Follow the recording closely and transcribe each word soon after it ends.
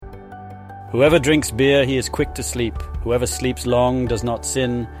Whoever drinks beer, he is quick to sleep. Whoever sleeps long does not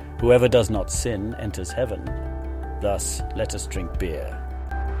sin. Whoever does not sin enters heaven. Thus, let us drink beer.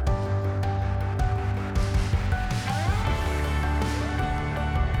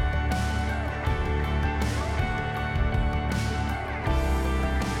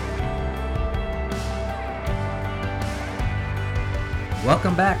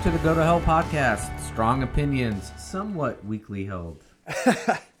 Welcome back to the Go to Hell podcast. Strong opinions, somewhat weakly held.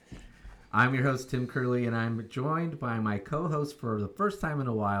 I'm your host, Tim Curley, and I'm joined by my co-host for the first time in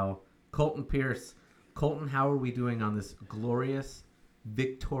a while, Colton Pierce. Colton, how are we doing on this glorious,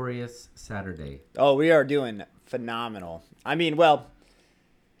 victorious Saturday? Oh, we are doing phenomenal. I mean,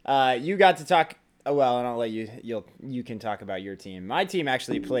 you got to talk. Oh, well, and I'll let you can talk about your team. My team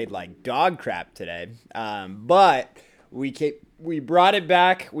actually played like dog crap today, but we brought it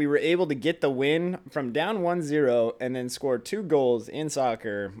back. We were able to get the win from down 1-0 and then score 2 goals in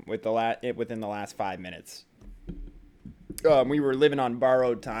soccer within the last 5 minutes. We were living on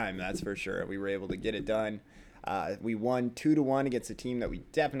borrowed time, that's for sure. We were able to get it done. We won 2-1 against a team that we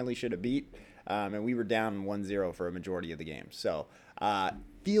definitely should have beat, and we were down 1-0 for a majority of the game. So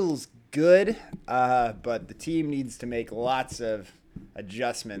feels good, but the team needs to make lots of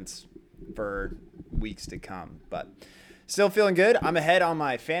adjustments for weeks to come. But still feeling good. I'm ahead on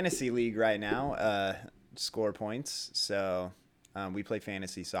my fantasy league right now, score points. So we play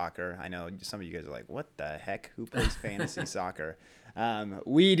fantasy soccer. I know some of you guys are like, what the heck? Who plays fantasy soccer?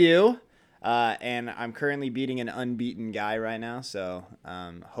 We do. And I'm currently beating an unbeaten guy right now. So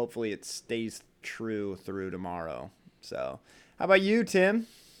hopefully it stays true through tomorrow. So how about you, Tim?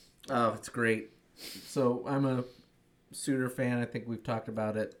 Oh, it's great. So I'm a Sooner fan. I think we've talked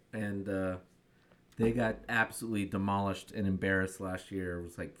about it. And they got absolutely demolished and embarrassed last year. It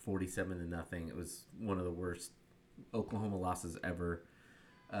was like 47-0. It was one of the worst Oklahoma losses ever.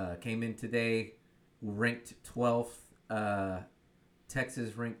 Came in today, ranked 12th.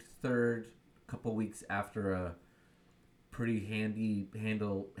 Texas ranked 3rd. A couple weeks after a pretty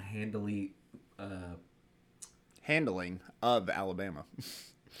Handling of Alabama.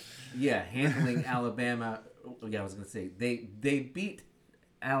 Yeah, handling Alabama. Yeah, I was gonna say they beat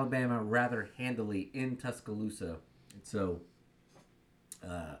Alabama rather handily in Tuscaloosa. So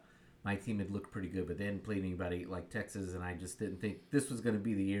my team had looked pretty good, but they hadn't played anybody like Texas, and I just didn't think this was going to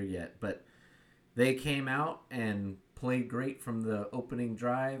be the year yet. But they came out and played great from the opening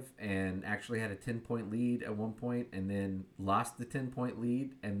drive and actually had a 10-point lead at one point, and then lost the 10-point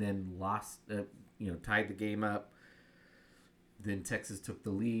lead, and then tied the game up. Then Texas took the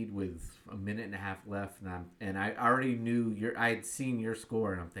lead with a minute and a half left, and I already knew I had seen your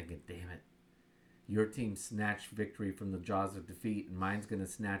score, and I'm thinking, damn it, your team snatched victory from the jaws of defeat, and mine's going to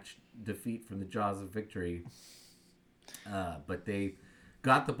snatch defeat from the jaws of victory. But they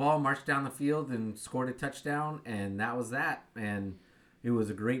got the ball, marched down the field, and scored a touchdown, and that was that. And it was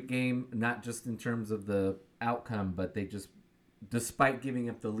a great game, not just in terms of the outcome, but they just, despite giving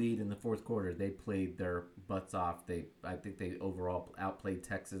up the lead in the fourth quarter, they played their butts off. I think they overall outplayed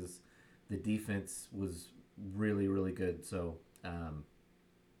Texas. The defense was really, really good. So,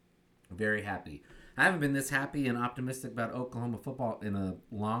 very happy. I haven't been this happy and optimistic about Oklahoma football in a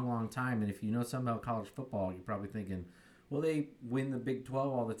long, long time. And if you know something about college football, you're probably thinking, well, they win the Big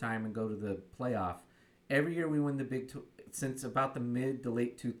 12 all the time and go to the playoff. Every year we win the Big 12 since about the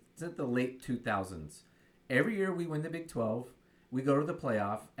late 2000s. Every year we win the Big 12. We go to the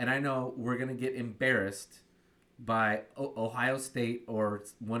playoff, and I know we're going to get embarrassed by Ohio State or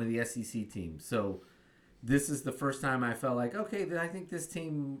one of the SEC teams. So this is the first time I felt like, okay, I think this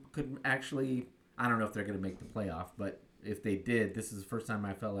team could actually, I don't know if they're going to make the playoff, but if they did, this is the first time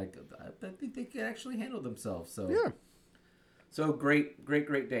I felt like I think they could actually handle themselves. So Yeah. So great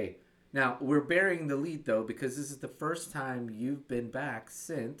day. Now, we're burying the lead, though, because this is the first time you've been back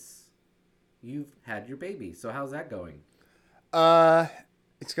since you've had your baby. So how's that going?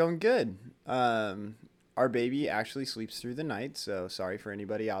 It's going good. Our baby actually sleeps through the night, so sorry for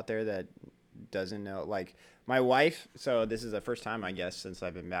anybody out there that doesn't know. Like, my wife, so this is the first time, I guess, since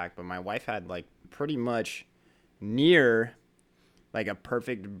I've been back, but my wife had, like, pretty much near, like, a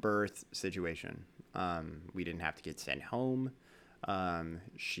perfect birth situation. We didn't have to get sent home. When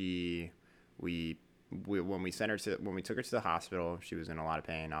we took her to the hospital, she was in a lot of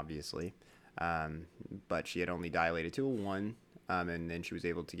pain, obviously. But she had only dilated to a 1, and then she was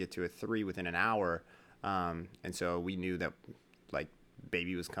able to get to a 3 within an hour. And so we knew that, like,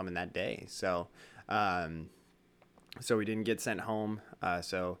 baby was coming that day. So we didn't get sent home.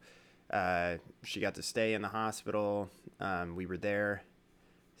 So she got to stay in the hospital. We were there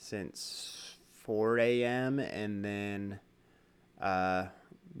since 4 a.m. and then by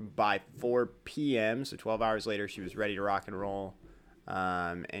by 4 p.m., so 12 hours later, she was ready to rock and roll.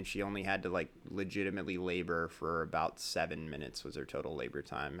 And she only had to like legitimately labor for about 7 minutes was her total labor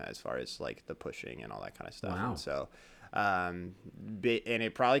time as far as like the pushing and all that kind of stuff. Wow. And so, and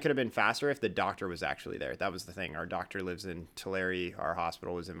it probably could have been faster if the doctor was actually there. That was the thing. Our doctor lives in Tulare. Our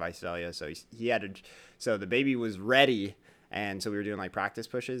hospital was in Visalia. So he had to, so the baby was ready. And so we were doing like practice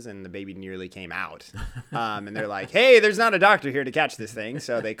pushes and the baby nearly came out. And they're like, hey, there's not a doctor here to catch this thing.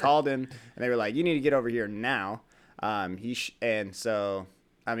 So they called him and they were like, you need to get over here now. And so,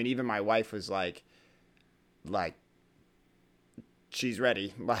 I mean, even my wife was like, she's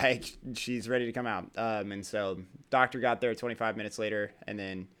ready, like she's ready to come out. And so doctor got there 25 minutes later. And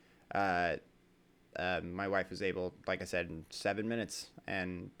then, my wife was able, like I said, in 7 minutes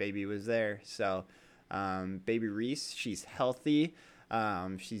and baby was there. So, baby Reese, she's healthy.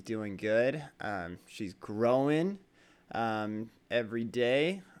 She's doing good. She's growing, every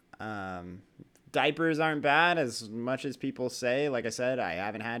day. Diapers aren't bad as much as people say. Like I said, I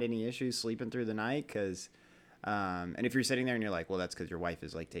haven't had any issues sleeping through the night because, and if you're sitting there and you're like, well, that's because your wife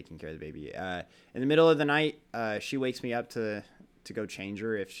is like taking care of the baby. In the middle of the night, she wakes me up to go change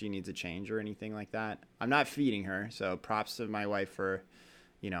her if she needs a change or anything like that. I'm not feeding her, so props to my wife for,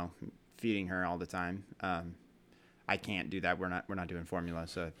 feeding her all the time. I can't do that. We're not doing formula.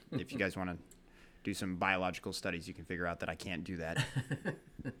 So if you guys want to do some biological studies, you can figure out that I can't do that.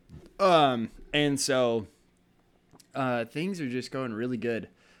 And so, things are just going really good.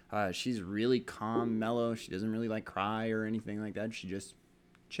 She's really calm, mellow. She doesn't really like cry or anything like that. She just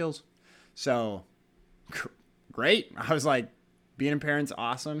chills. So great. I was like, being a parent's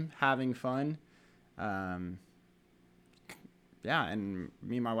awesome, having fun. Yeah. And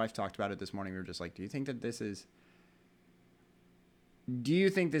me and my wife talked about it this morning. We were just like, do you think this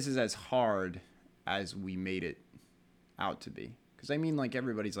is as hard as we made it out to be? Because I mean, like,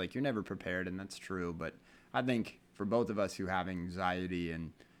 everybody's like, you're never prepared, and that's true. But I think for both of us who have anxiety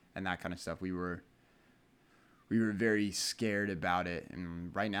and that kind of stuff, we were very scared about it.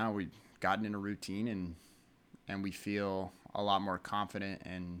 And right now we've gotten in a routine and we feel a lot more confident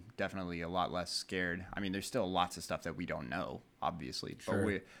and definitely a lot less scared. I mean, there's still lots of stuff that we don't know, obviously.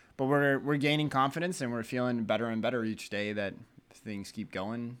 Sure. But we're gaining confidence and we're feeling better and better each day that things keep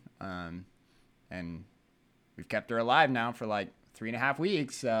going. And we've kept her alive now for like 3.5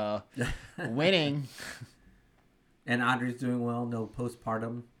 weeks, so winning. And Audrey's doing well. No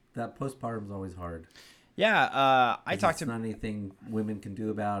postpartum. That postpartum is always hard. Yeah, It's not anything women can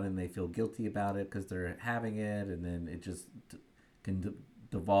do about it, and they feel guilty about it because they're having it, and then it just can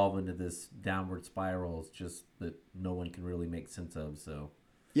devolve into this downward spiral. It's just that no one can really make sense of. So.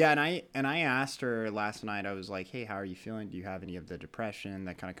 Yeah, and I asked her last night. I was like, "Hey, how are you feeling? Do you have any of the depression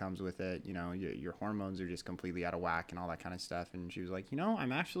that kind of comes with it? Your hormones are just completely out of whack and all that kind of stuff." And she was like,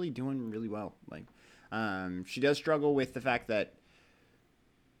 "I'm actually doing really well." Like, she does struggle with the fact that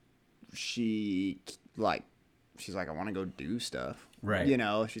she's like, "I want to go do stuff." Right.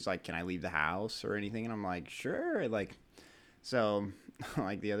 She's like, "Can I leave the house or anything?" And I'm like, "Sure." Like, so,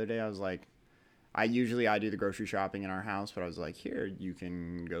 like the other day, I was like, I do the grocery shopping in our house, but I was like, here, you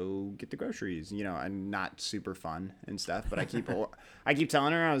can go get the groceries, and not super fun and stuff. But I keep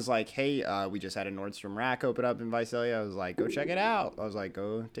telling her, I was like, hey, we just had a Nordstrom Rack open up in Visalia. I was like, go check it out. I was like,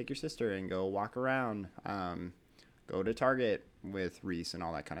 go take your sister and go walk around, go to Target with Reese and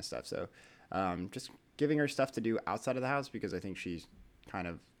all that kind of stuff. So, just giving her stuff to do outside of the house because I think she's kind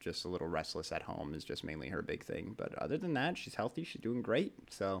of just a little restless at home is just mainly her big thing. But other than that, she's healthy. She's doing great.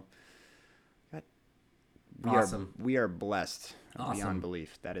 So. Awesome. We are blessed Awesome. beyond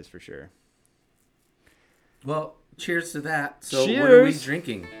belief. That is for sure. Well, cheers to that. So Cheers. What are we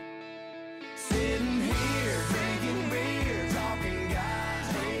drinking? Sitting here drinking beer, talking guys,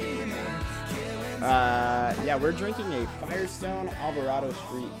 Yeah, we're drinking a Firestone Alvarado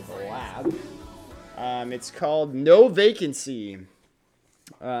Street Lab. It's called No Vacancy.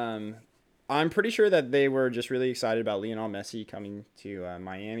 I'm pretty sure that they were just really excited about Lionel Messi coming to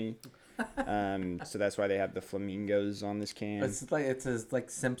Miami. So that's why they have the flamingos on this can. It's like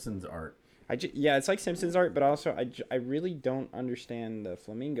Simpsons art. Yeah, it's like Simpsons art, but also I really don't understand the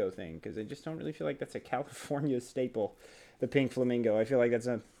flamingo thing because I just don't really feel like that's a California staple, the pink flamingo. I feel like that's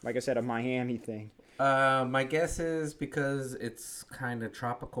like I said, a Miami thing. My guess is because it's kind of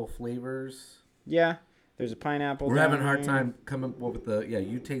tropical flavors. Yeah, there's a pineapple. We're having a hard there. time coming up with the. Yeah,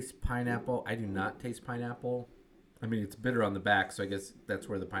 you taste pineapple. I do not taste pineapple. I mean, it's bitter on the back, so I guess that's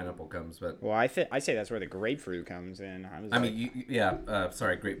where the pineapple comes. But Well, I say that's where the grapefruit comes in.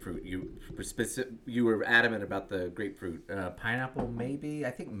 Sorry, grapefruit. You were adamant about the grapefruit. Pineapple, maybe.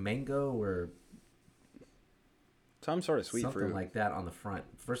 I think mango or Some sort of sweet something fruit. like that on the front.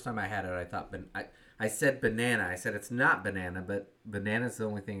 First time I had it, I thought I said banana. I said it's not banana, but banana's the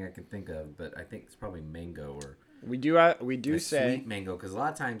only thing I can think of. But I think it's probably mango or We do say sweet mango, because a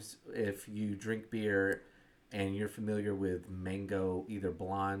lot of times if you drink beer and you're familiar with mango, either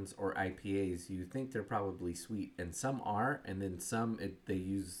blondes or IPAs, you think they're probably sweet, and some are, and then some they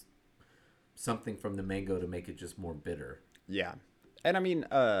use something from the mango to make it just more bitter. yeah. And I mean,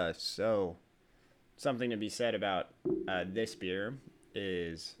 so something to be said about this beer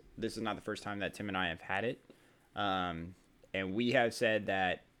is this is not the first time that Tim and I have had it. And we have said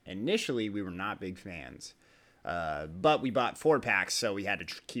that initially we were not big fans. But we bought 4-packs, so we had to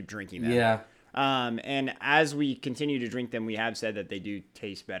keep drinking them. Yeah. And as we continue to drink them, we have said that they do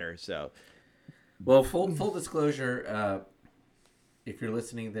taste better. So, Well, full disclosure, if you're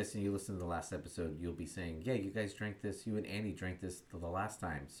listening to this and you listen to the last episode, you'll be saying, yeah, you guys drank this, you and Andy drank this the last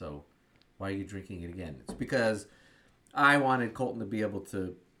time, so why are you drinking it again? It's because I wanted Colton to be able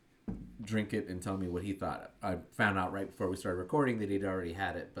to drink it and tell me what he thought. I found out right before we started recording that he'd already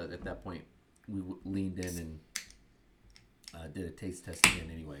had it, but at that point we leaned in and did a taste test again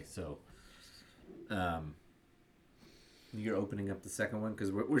anyway. So you're opening up the second one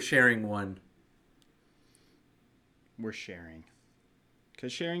because we're sharing one. we're sharing.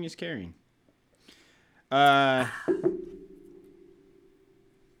 Because sharing is caring.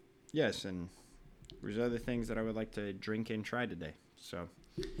 Yes, and there's other things that I would like to drink and try today. So,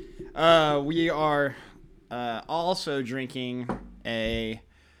 we are also drinking a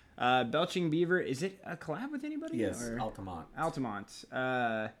Belching Beaver. Is it a collab with anybody? Yes, or? Altamont. Altamont.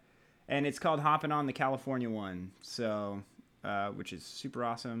 And it's called Hoppin' on the California One. So, which is super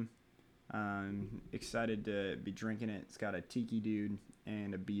awesome. Excited to be drinking it. It's got a tiki dude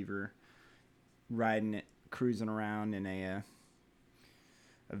and a beaver riding it, cruising around in a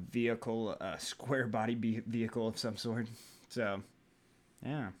vehicle, a square body vehicle of some sort. So,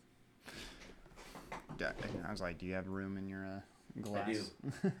 yeah. I was like, do you have room in your glass? I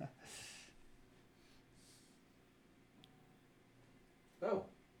do. Oh.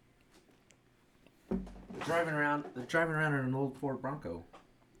 They're driving around in an old Ford Bronco.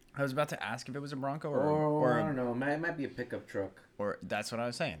 I was about to ask if it was a Bronco Or I don't know. It might be a pickup truck. or that's what I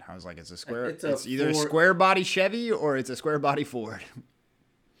was saying. I was like, it's a square. It's It's, a either a Ford- square body Chevy or it's a square body Ford.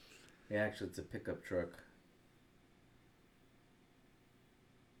 Yeah, actually, it's a pickup truck.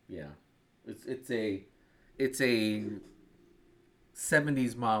 Yeah, it's a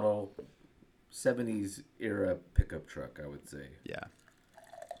 70s model, 70s era pickup truck, I would say. Yeah.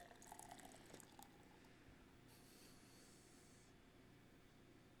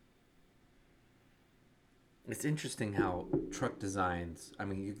 It's interesting how truck designs. I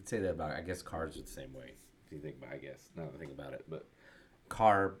mean, you could say that about. I guess cars are the same way. If you think about, I guess now that I think about it, but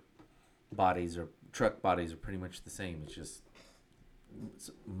car bodies or truck bodies are pretty much the same. It's just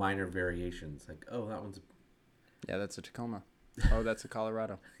minor variations. Like, oh, that one's Yeah, that's a Tacoma. Oh, that's a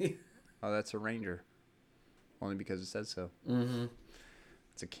Colorado. Oh, that's a Ranger. Only because it says so. Mm-hmm.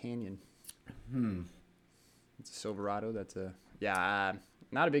 It's a Canyon. It's a Silverado. That's a... Yeah,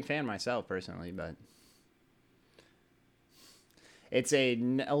 not a big fan myself, personally, but... It's a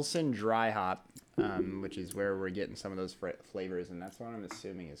Nelson dry hop, which is where we're getting some of those flavors, and that's what I'm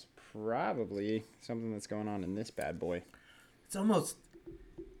assuming is probably something that's going on in this bad boy. It's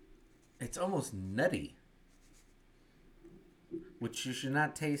almost nutty, which you should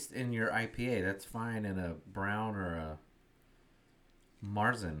not taste in your IPA. That's fine in a brown or a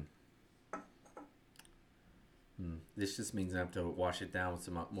Marzen. This just means I have to wash it down with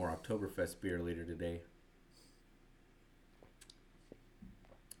some more Oktoberfest beer later today.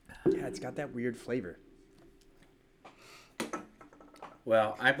 Yeah, it's got that weird flavor.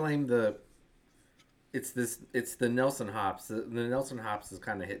 Well, I blame it's the Nelson hops. The Nelson hops is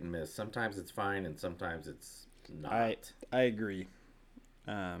kind of hit and miss. Sometimes it's fine and sometimes it's not. I agree.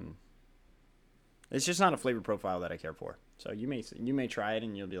 It's just not a flavor profile that I care for. So you may try it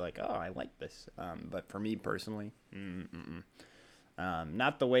and you'll be like, oh, I like this. But for me personally,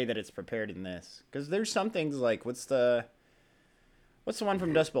 not the way that it's prepared in this. Because there's some things like what's the one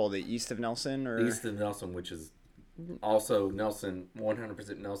from Dust Bowl? The East of Nelson or East of Nelson, which is also Nelson,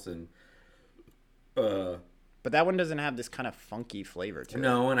 100% Nelson. But that one doesn't have this kind of funky flavor to it.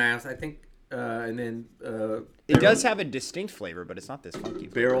 No, and I think, and then It does have a distinct flavor, but it's not this funky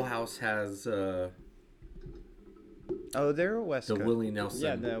flavor. Barrel House has Oh, they're a West the Coast. Willie Nelson.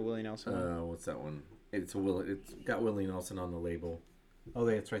 Yeah, the Willie Nelson one. What's that one? It's got Willie Nelson on the label. Oh,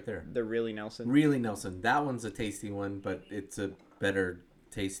 it's right there. The Really Nelson. Really Nelson. That one's a tasty one, but it's a better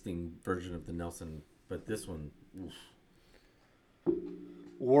tasting version of the Nelson. But this one, oof.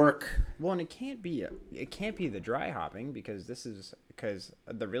 work. Well, and it can't be the dry hopping because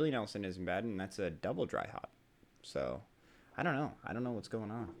the Really Nelson isn't bad, and that's a double dry hop. So, I don't know. I don't know what's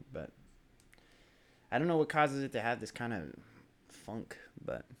going on, but I don't know what causes it to have this kind of funk,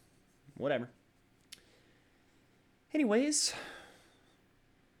 but whatever. Anyways,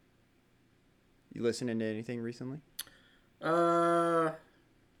 you listening to anything recently? What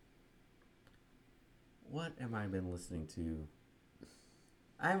am I been listening to?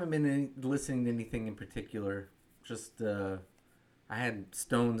 I haven't been listening to anything in particular. Just I had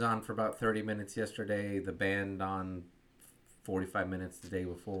Stones on for about 30 minutes yesterday. The band on 45 minutes the day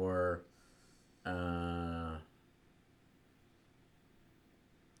before.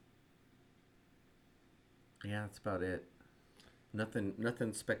 Yeah, that's about it.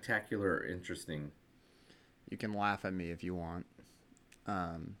 Nothing spectacular or interesting. You can laugh at me if you want.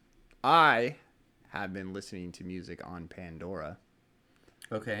 I have been listening to music on Pandora.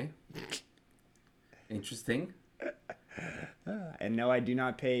 Okay. Interesting. And no, I do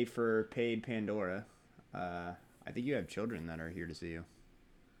not pay for paid Pandora. I think you have children that are here to see you.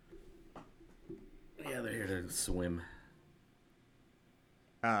 Yeah, they're here to swim.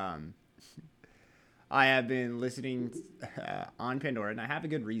 I have been listening on Pandora, and I have a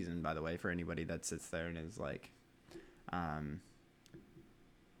good reason, by the way, for anybody that sits there and is like,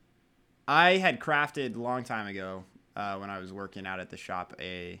 I had crafted a long time ago when I was working out at the shop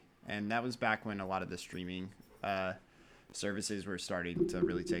and that was back when a lot of the streaming services were starting to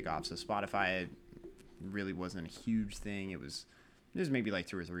really take off. So Spotify really wasn't a huge thing. It was maybe like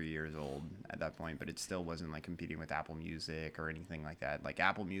 2 or 3 years old at that point, but it still wasn't like competing with Apple Music or anything like that. Like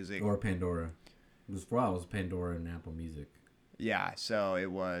Apple Music Or Pandora. It was Pandora and Apple Music. Yeah, so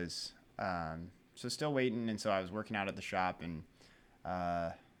it was so still waiting, and so I was working out at the shop, and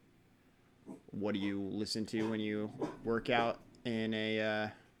what do you listen to when you work out in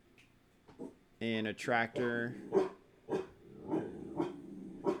a tractor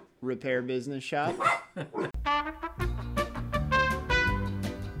repair business shop?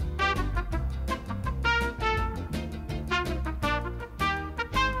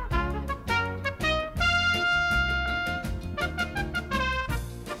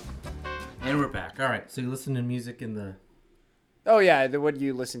 And we're back. All right. So you listen to music in the... Oh yeah, what do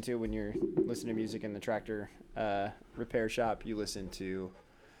you listen to when you're listening to music in the tractor repair shop? You listen to,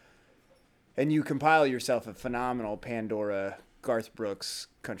 and you compile yourself a phenomenal Pandora Garth Brooks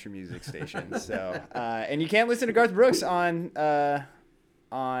country music station. So and you can't listen to Garth Brooks on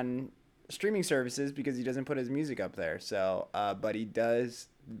streaming services because he doesn't put his music up there. So but he does.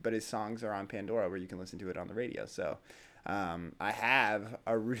 But his songs are on Pandora where you can listen to it on the radio. So I have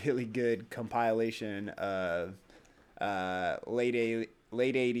a really good compilation of late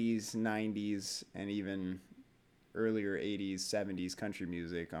 80s, 90s, and even earlier 80s, 70s country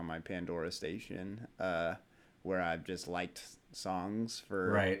music on my Pandora station, where I've just liked songs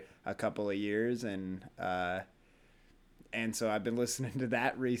for a couple of years, and so I've been listening to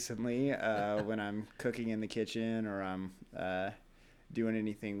that recently when I'm cooking in the kitchen or I'm doing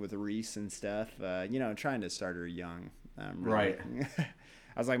anything with Reese and stuff. Trying to start her young. Really.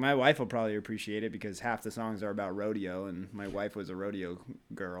 I was like, my wife will probably appreciate it because half the songs are about rodeo, and my wife was a rodeo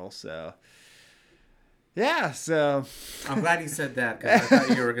girl, so yeah. So I'm glad you said that because I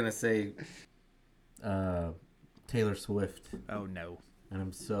thought you were gonna say Taylor Swift. Oh no! And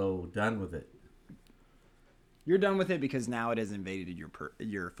I'm so done with it. You're done with it because now it has invaded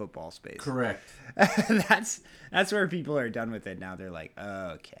your football space. Correct. That's where people are done with it now. They're like,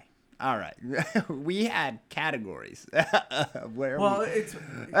 oh, okay. All right, we had categories. It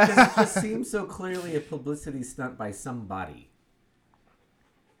just seems so clearly a publicity stunt by somebody.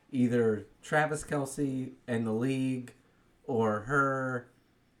 Either Travis Kelce and the league, or her,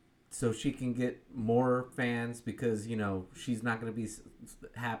 so she can get more fans because she's not going to be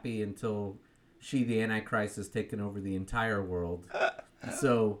happy until she, the Antichrist, has taken over the entire world.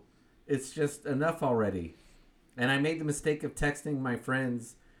 So it's just enough already. And I made the mistake of texting my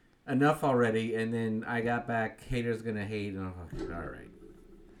friends. Enough already, and then I got back, haters gonna hate, and I'm like, all right.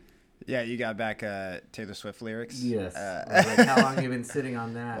 Yeah, you got back Taylor Swift lyrics? Yes. I was like, how long have you been sitting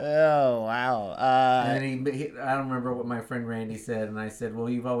on that? Oh, wow. And then I don't remember what my friend Randy said, and I said, well,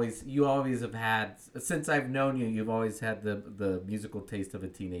 you always have had, since I've known you, you've always had the musical taste of a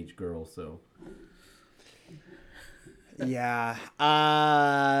teenage girl, so. Yeah.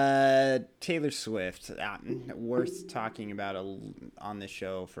 Taylor Swift, worth talking about on this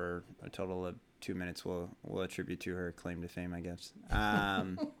show for a total of 2 minutes. We'll attribute to her claim to fame, I guess.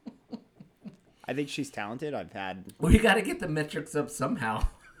 I think she's talented. We got to get the metrics up somehow.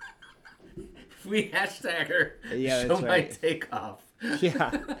 If we hashtag her, yeah, she'll that's right. might take off.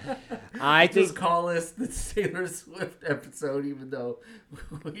 Yeah. I Just think call this the Taylor Swift episode, even though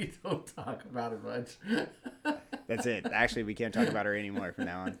we don't talk about it much. that's it. Actually, we can't talk about her anymore from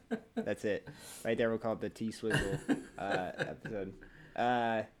now on. That's it. Right there, we'll call it the T-Swizzle episode.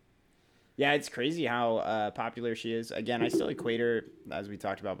 Yeah, it's crazy how popular she is. Again, I still equate her, as we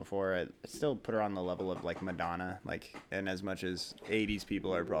talked about before, I still put her on the level of, like, Madonna. Like, and as much as 80s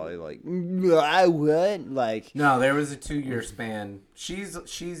people are probably like, what? Like, No, there was a 2-year span. She's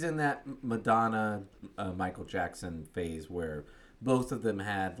in that Madonna, Michael Jackson phase where both of them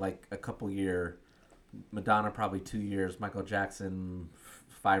had like a couple year. Madonna probably 2 years. Michael Jackson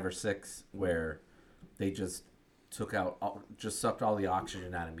 5 or 6, where they just sucked all the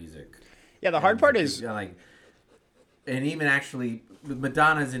oxygen out of music. yeah, the hard part is, Like, and even actually,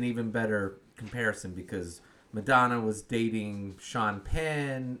 Madonna's an even better comparison because Madonna was dating Sean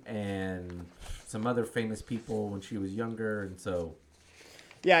Penn and some other famous people when she was younger, and so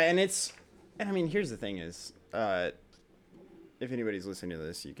yeah, and I mean, here's the thing is, if anybody's listening to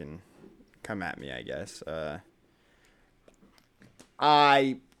this, you can come at me, I guess.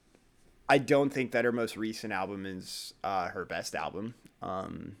 I don't think that her most recent album is her best album.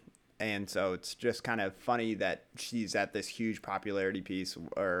 And so it's just kind of funny that she's at this huge popularity piece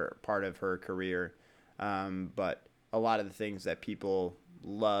or part of her career. But a lot of the things that people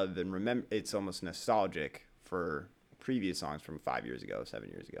love and remember, it's almost nostalgic for previous songs from 5 years ago, 7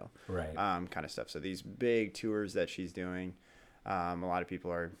 years ago. right. Kind of stuff. So these big tours that she's doing, a lot of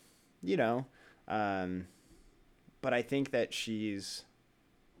people are, but I think that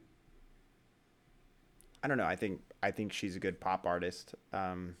I don't know. I think she's a good pop artist,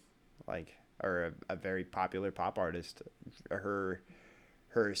 or a very popular pop artist. Her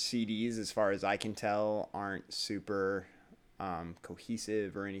CDs, as far as I can tell, aren't super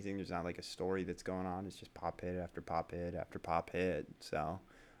cohesive or anything. There's not like a story that's going on. It's just pop hit after pop hit after pop hit. So,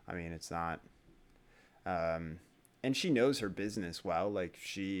 I mean, it's not. And she knows her business well. Like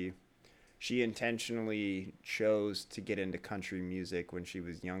she intentionally chose to get into country music when she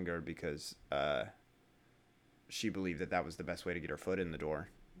was younger because she believed that was the best way to get her foot in the door.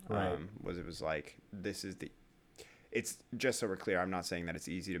 Right. It was like, it's just so we're clear. I'm not saying that it's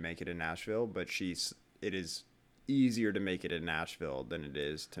easy to make it in Nashville, but it is easier to make it in Nashville than it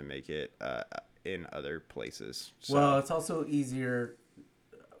is to make it in other places. So, Well, it's also easier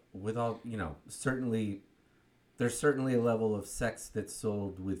with all, there's certainly a level of sex that's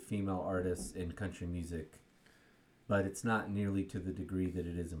sold with female artists in country music, but it's not nearly to the degree that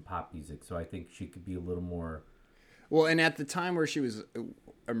it is in pop music. So I think she could be a little more. well, and at the time where she was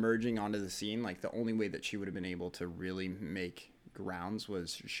emerging onto the scene, like the only way that she would have been able to really make grounds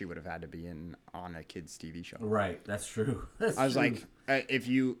was she would have had to be on a kids TV show. Right, that's true. I was like, if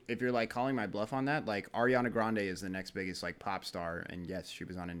you're like calling my bluff on that, like Ariana Grande is the next biggest like pop star, and yes, she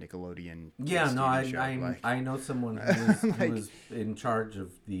was on a Nickelodeon. Yeah, kids no, TV show, I know someone who Like- was in charge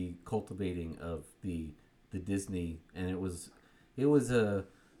of the cultivating of the Disney, and it was a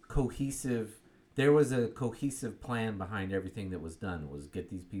cohesive. There was a cohesive plan behind everything that was done. It was get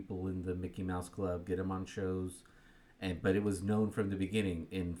these people in the Mickey Mouse Club, get them on shows, but it was known from the beginning.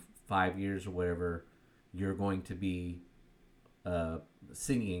 In 5 years or whatever, you're going to be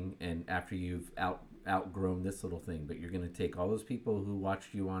singing, and after you've outgrown this little thing, but you're going to take all those people who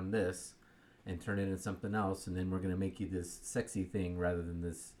watched you on this and turn it into something else, and then we're going to make you this sexy thing rather than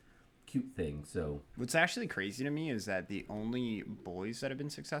this cute thing. So What's actually crazy to me is that the only boys that have been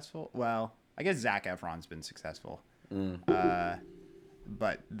successful, well, I guess Zac Efron's been successful, but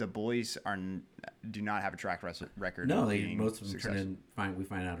the boys do not have a track record. no, of they being most of them successful. we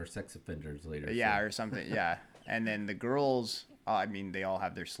find out are sex offenders later. Yeah, so. or something. Yeah, and then the girls, I mean, they all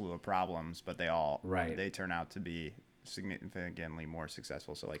have their slew of problems, but they turn out to be significantly more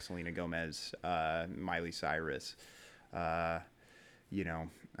successful. So like Selena Gomez, Miley Cyrus, I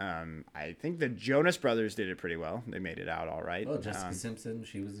think the Jonas Brothers did it pretty well. They made it out all right. Oh, Jessica Simpson,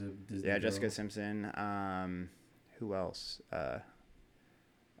 she was a Disney Yeah, girl. Jessica Simpson. Who else?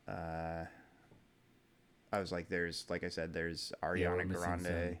 I was like, like I said, there's Ariana we're missing Grande.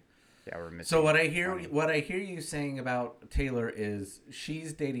 some. Yeah, we're missing. So what I hear you saying about Taylor is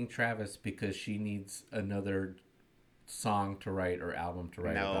she's dating Travis because she needs another song to write or album to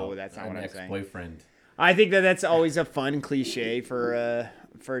write No, about that's not an what I'm saying. ex-boyfriend. I think that's always a fun cliche for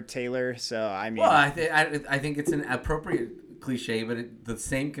Taylor. So I mean, Well, I think it's an appropriate cliche, but the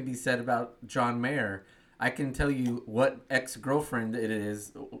same can be said about John Mayer. I can tell you what ex-girlfriend it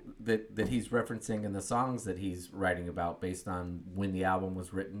is that he's referencing in the songs that he's writing about based on when the album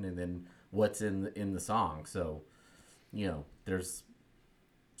was written and then what's in the song. So, there's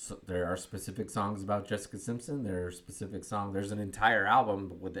there are specific songs about Jessica Simpson. There are specific songs. There's an entire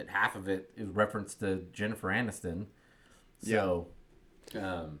album with it. Half of it is reference to Jennifer Aniston. So,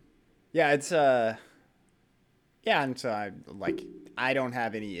 yeah, it's yeah, and so I don't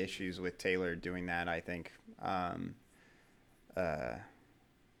have any issues with Taylor doing that. I think,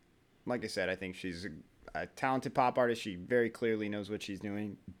 like I said, I think she's a talented pop artist. She very clearly knows what she's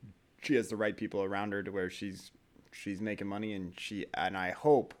doing. She has the right people around her to where she's making money, and I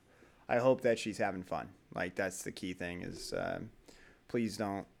hope that she's having fun. Like, that's the key thing is, please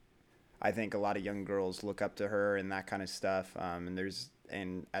don't. I think a lot of young girls look up to her and that kind of stuff.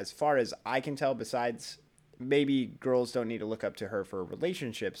 And as far as I can tell, besides maybe girls don't need to look up to her for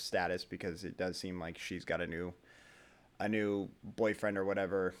relationship status, because it does seem like she's got a new boyfriend or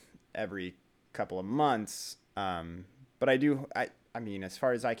whatever every couple of months. But I mean, as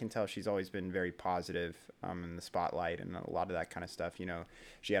far as I can tell, she's always been very positive in the spotlight and a lot of that kind of stuff. You know,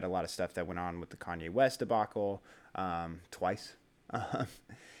 she had a lot of stuff that went on with the Kanye West debacle twice.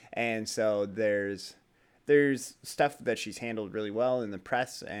 And so there's stuff that she's handled really well in the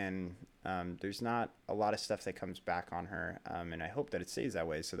press, and there's not a lot of stuff that comes back on her. And I hope that it stays that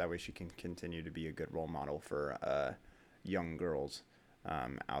way, so that way she can continue to be a good role model for young girls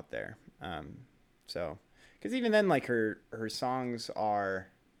out there. So, because even then, like, her songs are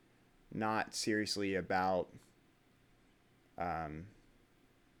not seriously about,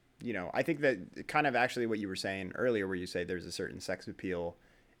 you know, I think that kind of actually what you were saying earlier, where you say there's a certain sex appeal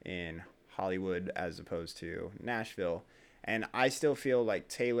in Hollywood as opposed to Nashville. And I still feel like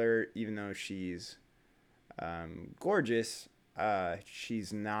Taylor, even though she's gorgeous,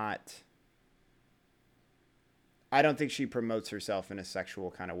 she's not... I don't think she promotes herself in a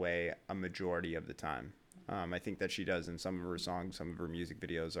sexual kind of way a majority of the time. I think that she does in some of her songs. Some of her music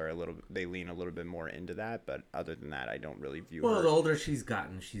videos are they lean a little bit more into that. But other than that, I don't really view her. Well, the older she's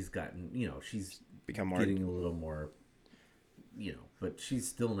gotten, you know, she's become more getting a little more, you know, but she's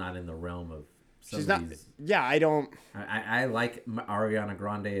still not in the realm of some she's of not. these. Yeah, I don't. I like Ariana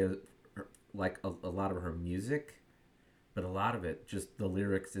Grande, like a lot of her music, but a lot of it, just the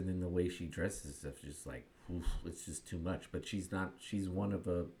lyrics and then the way she dresses stuff, just like, oof, it's just too much. But she's not. She's one of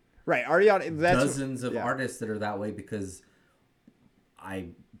a Right, Ariana. dozens of artists that are that way, because I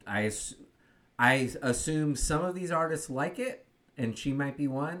assume some of these artists like it, and she might be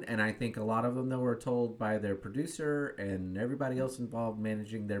one. And I think a lot of them, though, were told by their producer and everybody else involved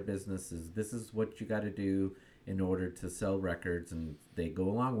managing their businesses, this is what you got to do in order to sell records, and they go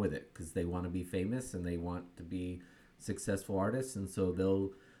along with it because they want to be famous and they want to be successful artists, and so they'll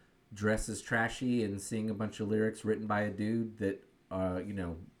dress as trashy and sing a bunch of lyrics written by a dude that you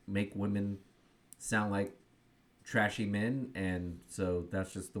know, make women sound like trashy men, and so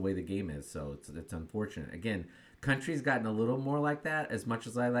that's just the way the game is. So it's unfortunate. Again, country's gotten a little more like that. As much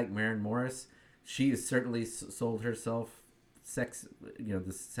as I like Maren Morris, she has certainly sold herself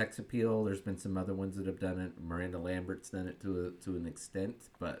the sex appeal. There's been some other ones that have done it. Miranda Lambert's done it to an extent,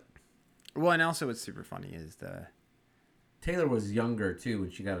 but and also what's super funny is Taylor was younger too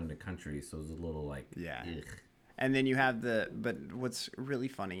when she got into country, so it was a little like, yeah. ugh. And then you have but what's really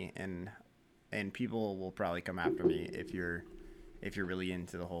funny, and people will probably come after me if you're really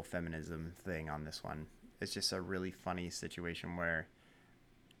into the whole feminism thing on this one. It's just a really funny situation where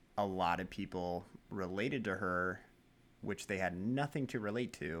a lot of people related to her, which they had nothing to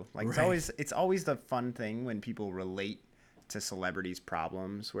relate to. Like, right. It's always the fun thing when people relate to celebrities'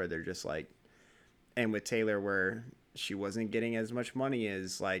 problems, where they're just like, and with Taylor, where she wasn't getting as much money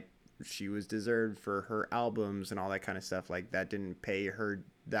as like she was deserved for her albums and all that kind of stuff. Like, that didn't pay her.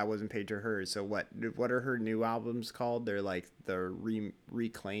 That wasn't paid to her. So what are her new albums called? They're like the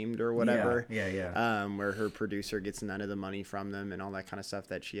Reclaimed or whatever. Yeah. Where her producer gets none of the money from them and all that kind of stuff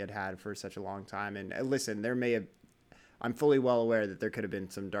that she had for such a long time. And listen, I'm fully well aware that there could have been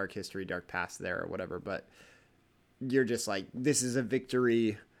some dark history, dark past there or whatever, but you're just like, this is a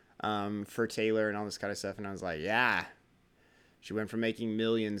victory for Taylor and all this kind of stuff. And I was like, yeah. She went from making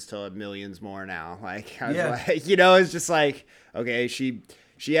millions to millions more now. Like, I was like, you know, it's just like, okay, she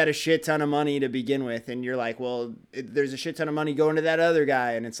had a shit ton of money to begin with. And you're like, well, there's a shit ton of money going to that other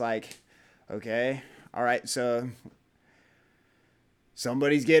guy. And it's like, okay, all right, so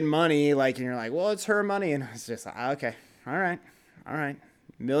somebody's getting money. Like, and you're like, well, it's her money. And it's just like, okay, all right.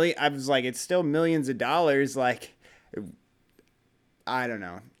 I was like, it's still millions of dollars. Like, I don't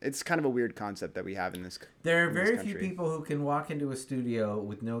know. It's kind of a weird concept that we have in this country. There are very few people who can walk into a studio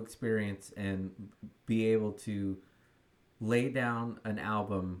with no experience and be able to lay down an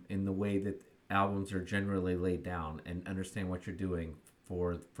album in the way that albums are generally laid down and understand what you're doing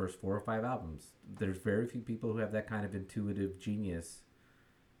for the first 4 or 5 albums. There's very few people who have that kind of intuitive genius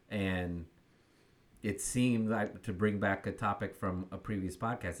And it seemed like, to bring back a topic from a previous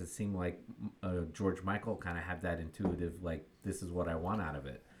podcast, it seemed like George Michael kind of had that intuitive, like, this is what I want out of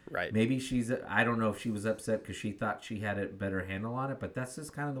it. Right. Maybe I don't know if she was upset because she thought she had a better handle on it, but that's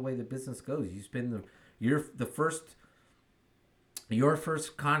just kind of the way the business goes. You spend your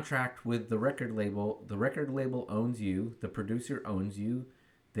first contract with the record label owns you, the producer owns you.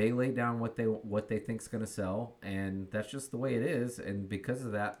 They lay down what they think's going to sell, and that's just the way it is. And because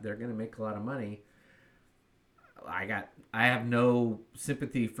of that, they're going to make a lot of money. I have no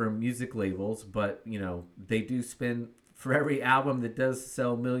sympathy for music labels, but they do spend, for every album that does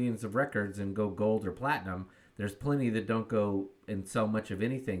sell millions of records and go gold or platinum, there's plenty that don't go and sell much of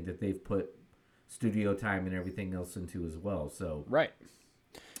anything that they've put studio time and everything else into as well. So Right.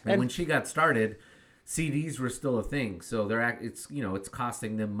 and when she got started, CDs were still a thing. So it's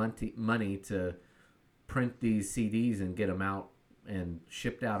costing them money to print these CDs and get them out and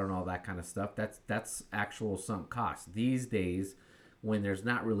shipped out and all that kind of stuff. That's actual sunk cost. These days, when there's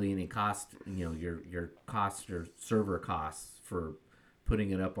not really any cost, your costs or server costs for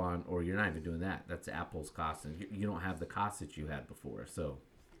putting it up on, or you're not even doing that. That's Apple's cost, and you don't have the costs that you had before. So,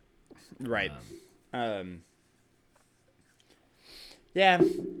 Right. Yeah,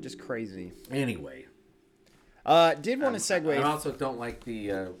 just crazy. Anyway, did want to segue. I also don't like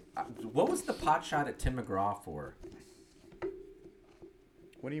the. What was the pot shot at Tim McGraw for?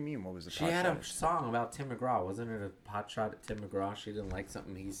 What do you mean? What was the? She had a song about Tim McGraw. Wasn't it a pot shot at Tim McGraw? She didn't like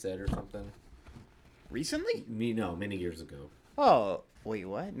something he said or something. Recently? Many years ago. Oh, wait,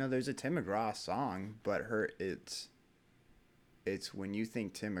 what? No, there's a Tim McGraw song, but it's When You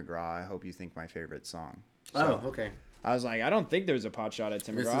Think Tim McGraw, I Hope You Think My Favorite Song. So, Okay. I was like, I don't think there's a pot shot at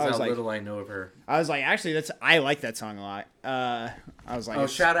Tim This McGraw. is I was how like, little I know of her. I was like, actually, I like that song a lot. I was like, Oh,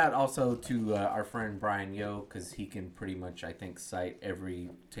 shout out also to our friend Brian Yo, because he can pretty much, I think, cite every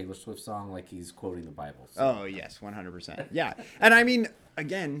Taylor Swift song like he's quoting the Bible. So. Oh, yes, 100%. Yeah. And I mean,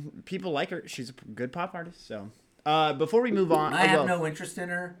 again, people like her. She's a good pop artist. So, before we move on, I have no interest in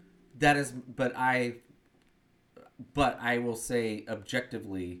her. But I will say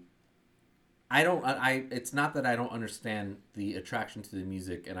objectively, it's not that I don't understand the attraction to the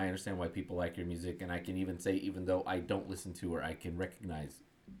music, and I understand why people like your music, and I can even say, even though I don't listen to her, I can recognize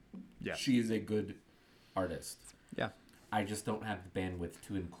she is a good artist. Yeah. I just don't have the bandwidth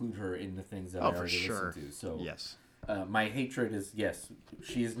to include her in the things that I Oh, for already sure. listen to. So Yes. my hatred is, yes,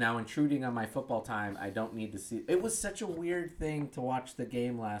 she is now intruding on my football time. I don't need to see. It was such a weird thing to watch the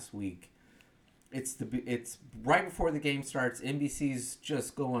game last week. It's right before the game starts. NBC's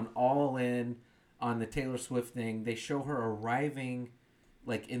just going all in on the Taylor Swift thing. They show her arriving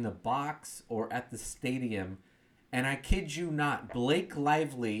like in the box or at the stadium. And I kid you not, Blake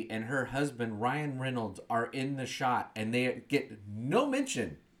Lively and her husband, Ryan Reynolds, are in the shot and they get no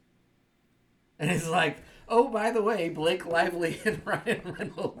mention. And it's like, oh, by the way, Blake Lively and Ryan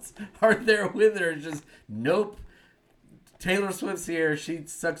Reynolds are there with her. Just, nope. Taylor Swift's here. She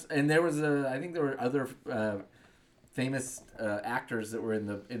sucks. And there was I think there were other famous actors that were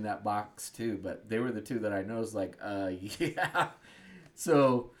in that box too, but they were the two that I know. Was like, yeah.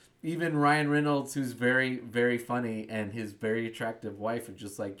 So even Ryan Reynolds, who's very, very funny, and his very attractive wife are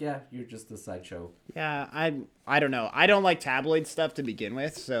just like, yeah, you're just a sideshow. Yeah, I don't know. I don't like tabloid stuff to begin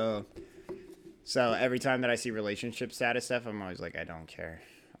with, so every time that I see relationship status stuff, I'm always like, I don't care.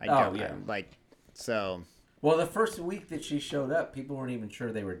 So. Well, the first week that she showed up, people weren't even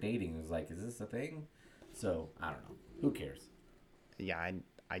sure they were dating. It was like, is this a thing? So, I don't know. Who cares? Yeah,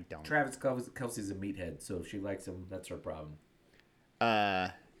 I don't. Travis Kelce's a meathead, so if she likes him, that's her problem.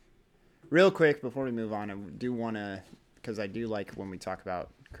 Real quick, before we move on, I do want to, because I do like when we talk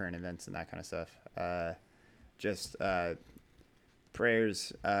about current events and that kind of stuff, just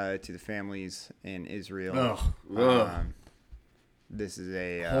prayers to the families in Israel. This is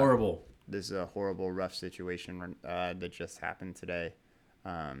a horrible. This is a horrible, rough situation that just happened today.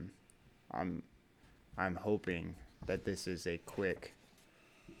 I'm hoping that this is a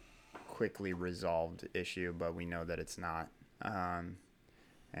quickly resolved issue, but we know that it's not.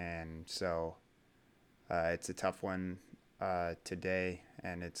 And so it's a tough one today,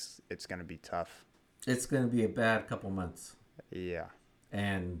 and it's going to be tough. It's going to be a bad couple months. Yeah.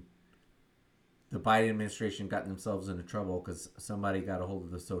 And the Biden administration got themselves into trouble because somebody got a hold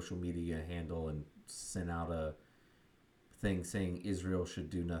of the social media handle and sent out a thing saying Israel should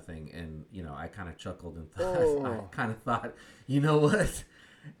do nothing. And, I kind of chuckled and thought, I kind of thought, you know what?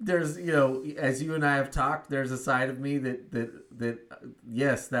 There's, as you and I have talked, there's a side of me that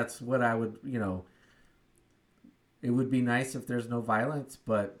yes, that's what I would, it would be nice if there's no violence,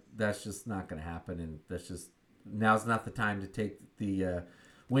 but that's just not going to happen. And that's just, now's not the time to take the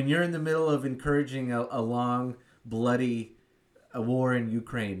when you're in the middle of encouraging a long, bloody war in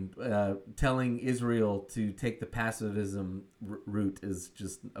Ukraine, telling Israel to take the pacifism route is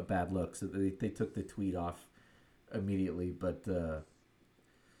just a bad look. So they took the tweet off immediately, but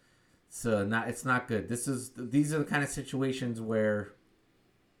it's not good. These are the kind of situations where,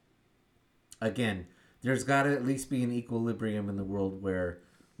 again, there's got to at least be an equilibrium in the world where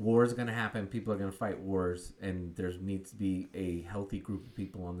war is going to happen, people are going to fight wars, and there needs to be a healthy group of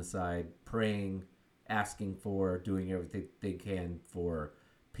people on the side praying, asking for, doing everything they can for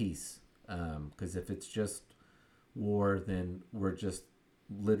peace. Because if it's just war, then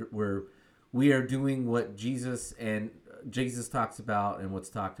we are doing what Jesus talks about, and what's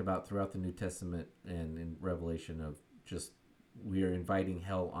talked about throughout the New Testament and in Revelation, of just we are inviting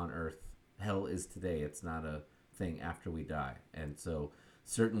hell on earth. Hell is today. It's not a thing after we die. And so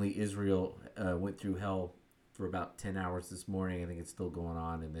certainly Israel went through hell for about 10 hours this morning. I think it's still going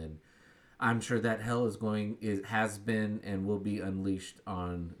on. And then I'm sure that hell has been and will be unleashed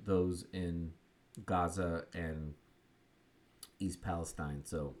on those in Gaza and East Palestine.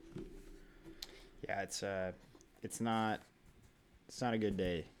 So yeah, it's not a good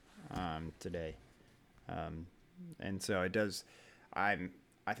day today. And so it does.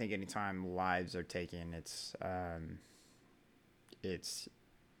 I think anytime lives are taken, it's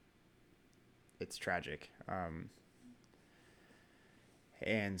tragic.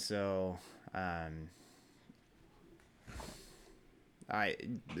 And so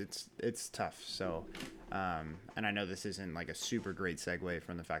it's tough. So and I know this isn't like a super great segue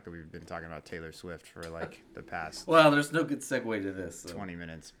from the fact that we've been talking about Taylor Swift for like the past well, there's no good segue to this. 20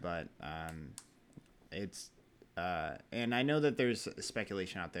 minutes, but it's and I know that there's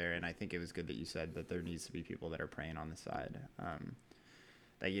speculation out there, and I think it was good that you said that there needs to be people that are praying on the side.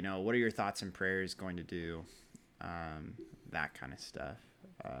 That, you know, what are your thoughts and prayers going to do? That kind of stuff.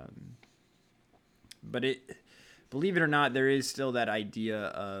 But believe it or not, there is still that idea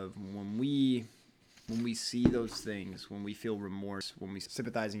of when we see those things, when we feel remorse, when we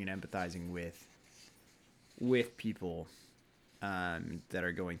sympathizing and empathizing with people that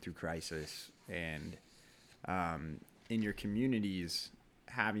are going through crisis, and in your communities,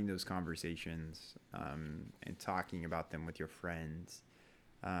 having those conversations and talking about them with your friends,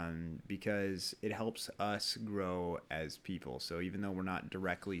 because it helps us grow as people. So even though we're not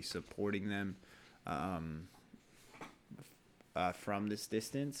directly supporting them from this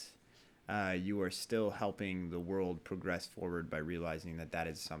distance, you are still helping the world progress forward by realizing that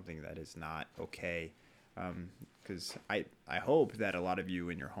is something that is not okay. Because I hope that a lot of you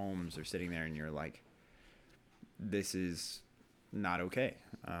in your homes are sitting there and you're like, this is not okay.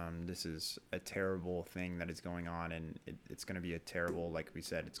 This is a terrible thing that is going on, and it's going to be a terrible, like we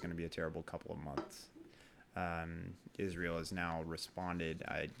said, it's going to be a terrible couple of months. Israel has now responded.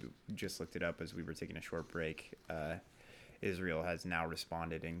 I just looked it up as we were taking a short break. Israel has now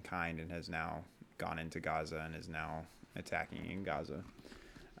responded in kind and has now gone into Gaza and is now attacking in Gaza,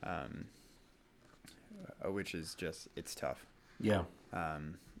 which is just, it's tough. Yeah.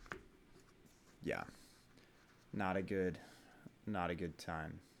 Yeah. Not a good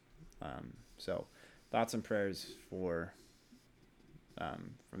time. So thoughts and prayers for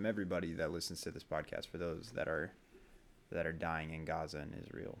from everybody that listens to this podcast, for those that are dying in Gaza and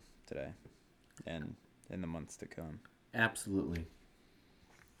Israel today and in the months to come. Absolutely.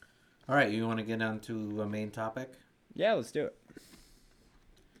 All right, you want to get on to a main topic? Yeah, let's do it.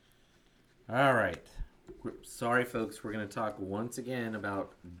 All right. Sorry, folks. We're going to talk once again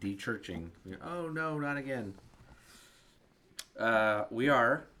about de-churching. Oh, no, not again. We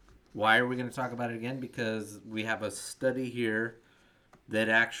are. Why are we going to talk about it again? Because we have a study here that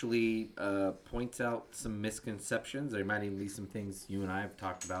actually points out some misconceptions. There might even be some things you and I have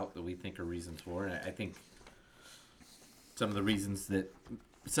talked about that we think are reasons for. And I think some of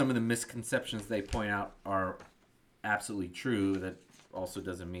the misconceptions they point out are absolutely true. That also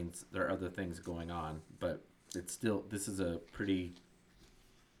doesn't mean there are other things going on. But it's still, this is a pretty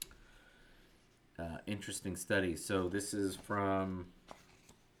interesting study. So this is from,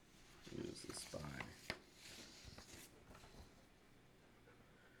 who is this by?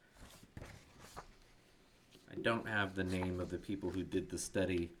 I don't have the name of the people who did the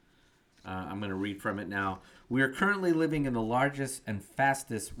study. I'm going to read from it now. We are currently living in the largest and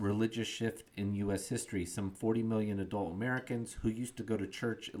fastest religious shift in U.S. history. Some 40 million adult Americans who used to go to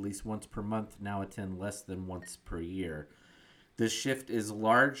church at least once per month now attend less than once per year. This shift is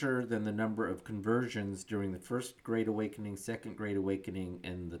larger than the number of conversions during the First Great Awakening, Second Great Awakening,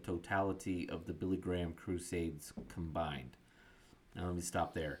 and the totality of the Billy Graham Crusades combined. Now let me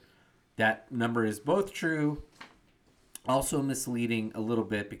stop there. That number is both true Also misleading a little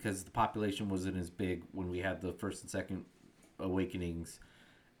bit because the population wasn't as big when we had the first and second awakenings,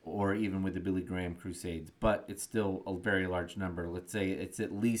 or even with the Billy Graham Crusades, but it's still a very large number. Let's say it's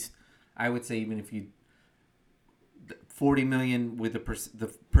at least, I would say, even if you 40 million with the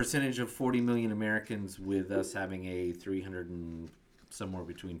percentage of 40 million Americans, with us having a 300 and somewhere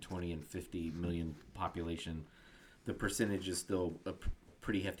between 20 and 50 million population, the percentage is still a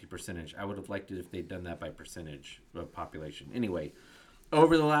pretty hefty percentage. I would have liked it if they'd done that by percentage of population. Anyway,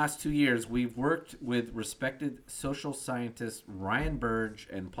 over the last 2 years, we've worked with respected social scientists Ryan Burge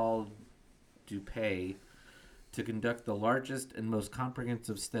and Paul Dupay to conduct the largest and most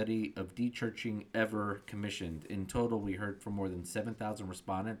comprehensive study of de-churching ever commissioned. In total, we heard from more than 7,000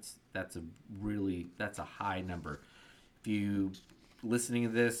 respondents. That's a high number. If you listening to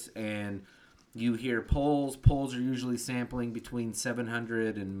this and you hear polls are usually sampling between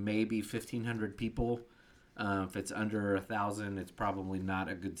 700 and maybe 1,500 people. If it's under 1,000, it's probably not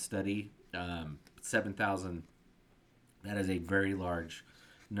a good study. 7,000, that is a very large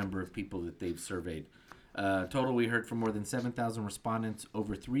number of people that they've surveyed. Total, we heard from more than 7,000 respondents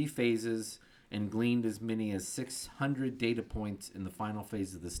over 3 phases and gleaned as many as 600 data points in the final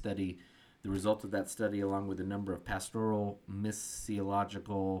phase of the study. The result of that study, along with a number of pastoral,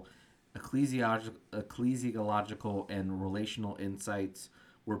 missiological, ecclesiological, and relational insights,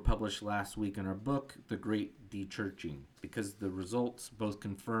 were published last week in our book, The Great De-Churching, because the results both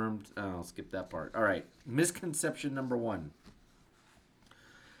confirmed. I'll skip that part. All right. Misconception number 1.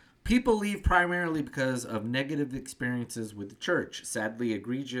 People leave primarily because of negative experiences with the church. Sadly,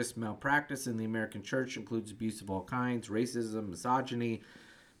 egregious malpractice in the American church includes abuse of all kinds, racism, misogyny,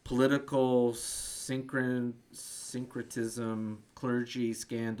 political syncretism, clergy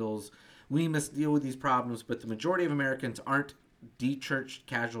scandals. We must deal with these problems, but the majority of Americans aren't de-churched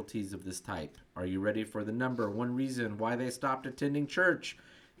casualties of this type. Are you ready for the number? One reason why they stopped attending church: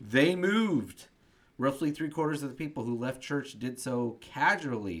 they moved. Roughly 3/4 of the people who left church did so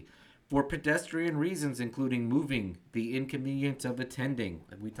casually for pedestrian reasons, including moving, the inconvenience of attending.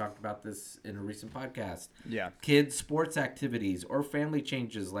 We talked about this in a recent podcast. Yeah. Kids' sports activities, or family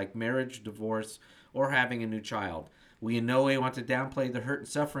changes like marriage, divorce, or having a new child. We in no way want to downplay the hurt and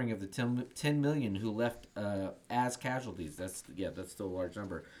suffering of the 10 million who left as casualties. That's still a large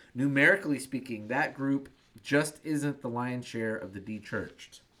number. Numerically speaking, that group just isn't the lion's share of the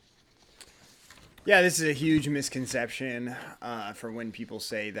de-churched. Yeah, this is a huge misconception for when people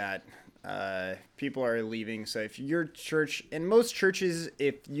say that people are leaving. So if your church, in most churches,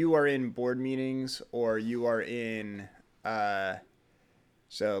 if you are in board meetings or you are in,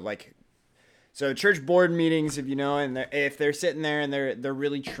 so church board meetings, if you know, and if they're sitting there and they're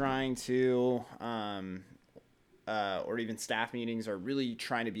really trying to, or even staff meetings are really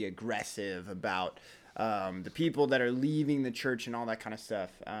trying to be aggressive about the people that are leaving the church and all that kind of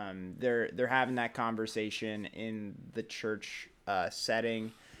stuff. They're having that conversation in the church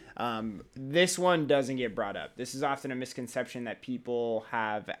setting. This one doesn't get brought up. This is often a misconception that people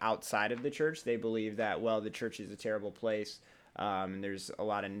have outside of the church. They believe that, well, the church is a terrible place. And there's a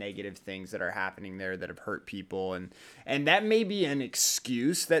lot of negative things that are happening there that have hurt people. And that may be an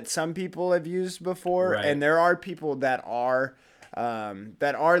excuse that some people have used before. Right. And there are people that are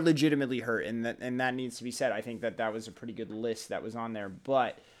legitimately hurt, and that needs to be said. I think that was a pretty good list that was on there.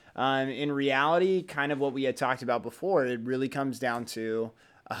 But in reality, kind of what we had talked about before, it really comes down to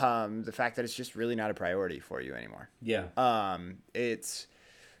the fact that it's just really not a priority for you anymore. Yeah.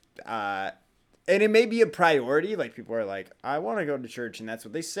 And it may be a priority. Like, people are like, I want to go to church, and that's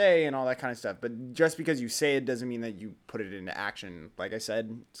what they say and all that kind of stuff. But just because you say it doesn't mean that you put it into action. Like I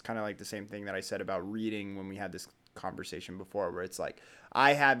said, it's kind of like the same thing that I said about reading when we had this conversation before, where it's like,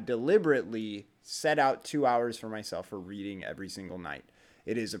 I have deliberately set out 2 hours for myself for reading every single night.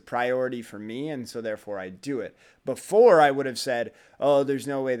 It is a priority for me, and so therefore I do it. Before, I would have said, oh, there's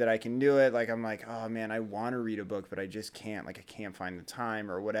no way that I can do it. Like, I'm like, oh man, I want to read a book, but I just can't. Like, I can't find the time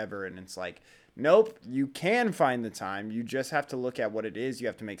or whatever. And it's like, nope, you can find the time. You just have to look at what it is. You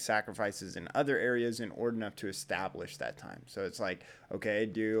have to make sacrifices in other areas in order enough to establish that time. So it's like, okay,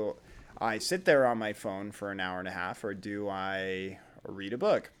 do I sit there on my phone for an hour and a half, or do I read a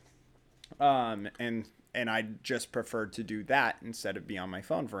book? And I just prefer to do that instead of be on my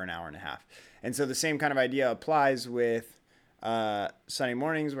phone for an hour and a half. And so the same kind of idea applies with Sunday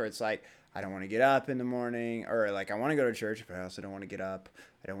mornings, where it's like, I don't want to get up in the morning, or like, I want to go to church, but I also don't want to get up.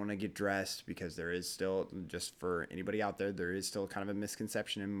 I don't want to get dressed, because there is still, just for anybody out there, there is still kind of a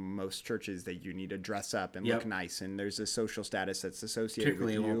misconception in most churches that you need to dress up and look nice, and there's a social status that's associated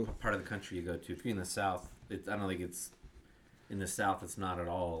with you. Particularly in what part of the country you go to. If you're in the South, I don't think it's in the South. It's not at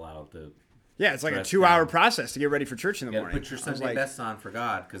all allowed to. Yeah, it's like a dressed 2-hour down. process to get ready for church in the Yeah, morning. put your I was Sunday like, best on for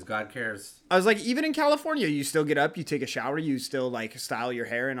God, because God cares. I was like, even in California, you still get up, you take a shower, you still like style your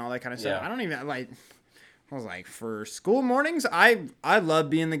hair and all that kind of stuff. Yeah. I don't even like. I was like, for school mornings, I love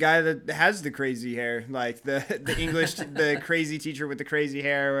being the guy that has the crazy hair, like the English, the crazy teacher with the crazy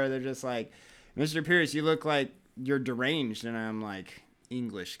hair, where they're just like, Mr. Pierce, you look like you're deranged, and I'm like,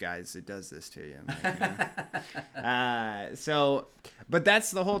 English guys, it does this to you. Like, so, but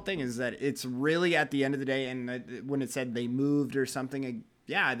that's the whole thing, is that it's really at the end of the day, and when it said they moved or something,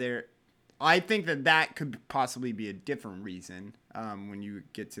 yeah, I think that could possibly be a different reason when you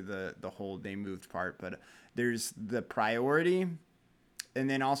get to the whole they moved part. But there's the priority, and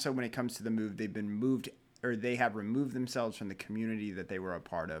then also when it comes to the move, they've been moved, or they have removed themselves from the community that they were a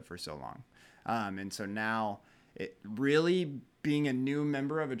part of for so long. And so now it really being a new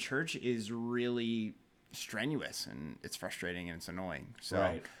member of a church is really strenuous, and it's frustrating and it's annoying.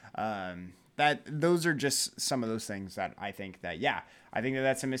 So Right. those are just some of those things that I think that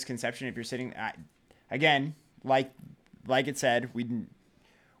that's a misconception. If you're sitting again, like it said, we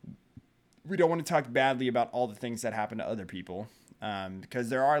don't want to talk badly about all the things that happen to other people, because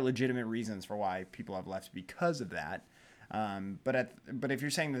there are legitimate reasons for why people have left because of that. But if you're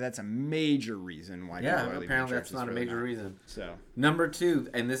saying that that's a major reason why people are leaving apparently church, that's it's not a really major reason. So Number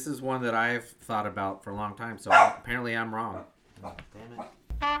 2, and this is one that I've thought about for a long time, so apparently I'm wrong. Oh, damn it.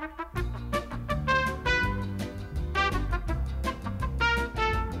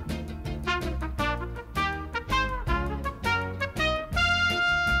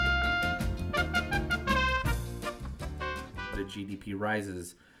 The GDP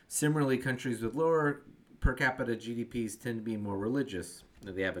rises. Similarly, countries with lower per capita GDPs tend to be more religious.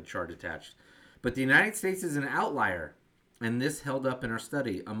 They have a chart attached. But the United States is an outlier, and this held up in our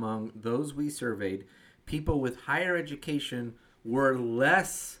study. Among those we surveyed, people with higher education were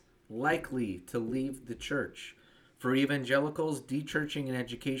less likely to leave the church. For evangelicals, de-churching and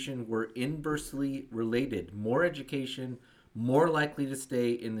education were inversely related. More education, more likely to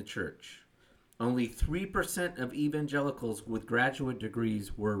stay in the church. Only 3% of evangelicals with graduate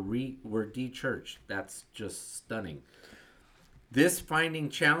degrees were de-churched. That's just stunning. This finding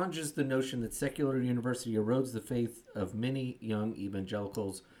challenges the notion that secular university erodes the faith of many young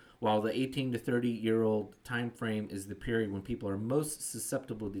evangelicals, while the 18 to 30-year-old time frame is the period when people are most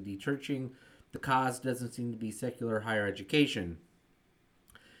susceptible to de-churching. The cause doesn't seem to be secular higher education.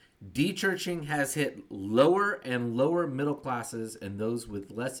 De-churching has hit lower and lower middle classes and those with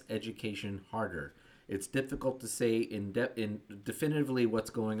less education harder. It's difficult to say in definitively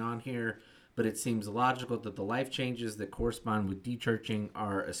what's going on here, but it seems logical that the life changes that correspond with de-churching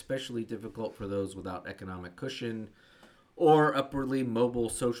are especially difficult for those without economic cushion or upwardly mobile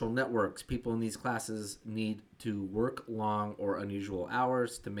social networks. People in these classes need to work long or unusual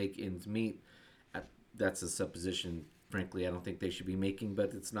hours to make ends meet. That's a supposition. Frankly, I don't think they should be making,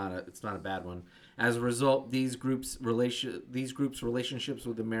 but it's not a bad one. As a result, these groups' relationships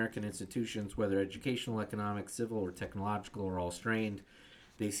with American institutions, whether educational, economic, civil, or technological, are all strained.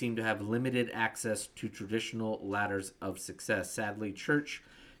 They seem to have limited access to traditional ladders of success. Sadly, church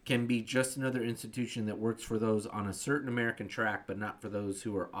can be just another institution that works for those on a certain American track, but not for those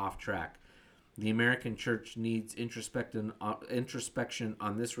who are off track. The American church needs introspection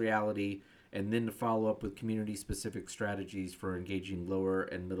on this reality, and then to follow up with community-specific strategies for engaging lower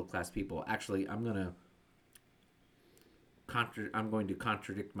and middle-class people. Actually, I'm going to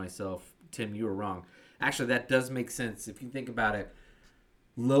contradict myself. Tim, you were wrong. Actually, that does make sense. If you think about it,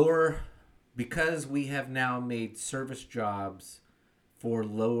 because we have now made service jobs for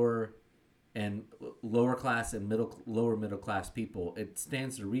lower class and lower middle class people, it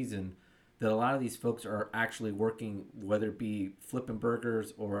stands to reason that a lot of these folks are actually working, whether it be flipping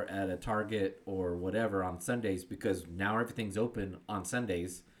burgers or at a Target or whatever on Sundays, because now everything's open on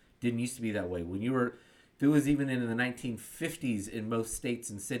Sundays. Didn't used to be that way. If it was even in the 1950s in most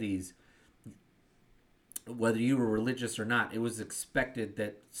states and cities, whether you were religious or not, it was expected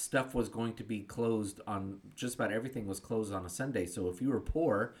that stuff was going to be closed on, just about everything was closed on a Sunday. So if you were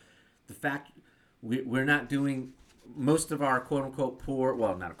poor, the fact we're not doing most of our quote unquote poor,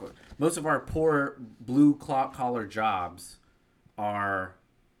 well, not a quote, most of our poor blue collar jobs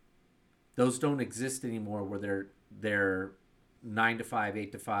those don't exist anymore, where they're 9 to 5,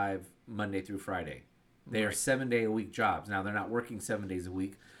 8 to 5, Monday through Friday. They are 7-day-a-week jobs. Now, they're not working 7 days a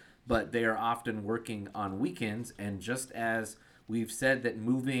week, but they are often working on weekends. And just as we've said that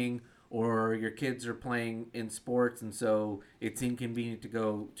moving or your kids are playing in sports, and so it's inconvenient to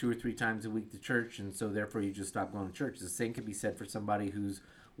go 2 or 3 times a week to church, and so therefore you just stop going to church. The same can be said for somebody who's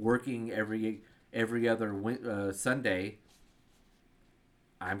working every other Sunday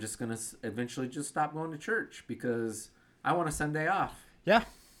I'm just gonna eventually just stop going to church because I want a Sunday off. Yeah.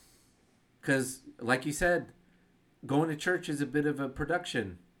 Because, like you said, going to church is a bit of a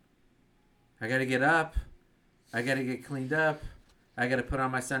production. I got to get up. I got to get cleaned up. I got to put on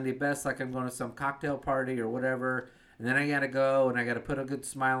my Sunday best like I'm going to some cocktail party or whatever. And then I got to go and I got to put a good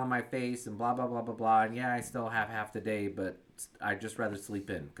smile on my face and blah, blah, blah, blah, blah. And yeah, I still have half the day, but I'd just rather sleep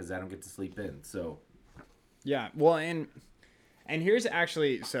in because I don't get to sleep in. So, Yeah. Well, and here's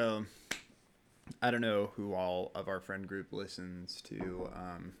actually, so I don't know who all of our friend group listens to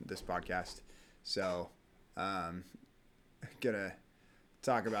this podcast. So, gonna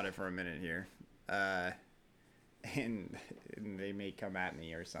talk about it for a minute here. And they may come at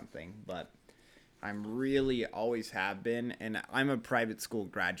me or something, but I'm really always have been, and I'm a private school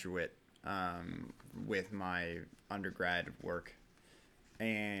graduate with my undergrad work,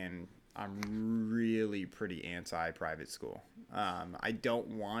 and I'm really pretty anti-private school. I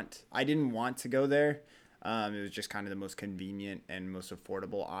didn't want to go there. It was just kind of the most convenient and most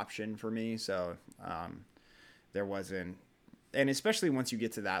affordable option for me. So there wasn't, and especially once you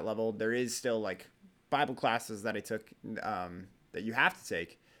get to that level, there is still like Bible classes that I took that you have to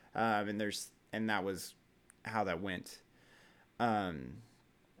take, and that was how that went. And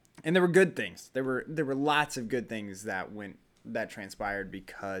there were good things. There were lots of good things that transpired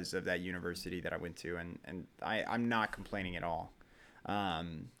because of that university that I went to, and I'm not complaining at all.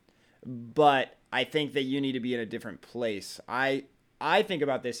 But I think that you need to be in a different place. I think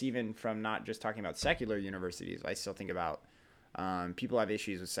about this even from not just talking about secular universities. I still think about people have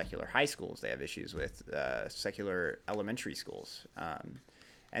issues with secular high schools. They have issues with secular elementary schools.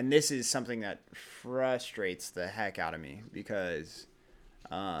 And this is something that frustrates the heck out of me because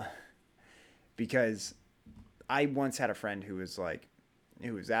I once had a friend who was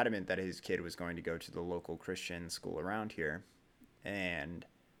adamant that his kid was going to go to the local Christian school around here. And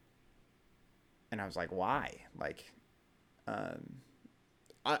I was like, why? Like,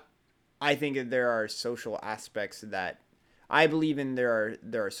 I think that there are social aspects that I believe in. There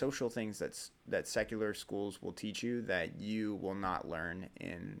are social things that secular schools will teach you that you will not learn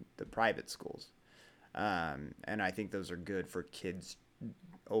in the private schools. And I think those are good for kids'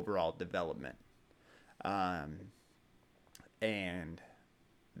 overall development. And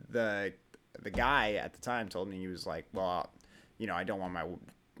the guy at the time told me, he was like, well, I don't want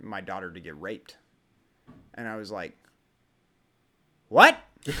my daughter to get raped. And I was like, what?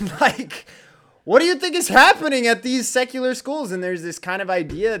 Like, what do you think is happening at these secular schools? And there's this kind of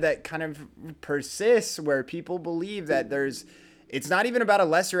idea that kind of persists where people believe that it's not even about a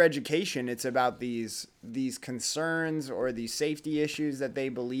lesser education. It's about these concerns or these safety issues that they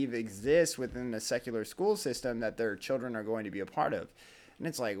believe exist within the secular school system that their children are going to be a part of. And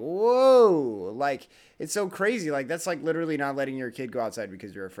it's like, whoa, like, it's so crazy. Like, that's like literally not letting your kid go outside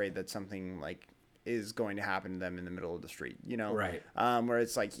because you're afraid that something like is going to happen to them in the middle of the street, Right. Where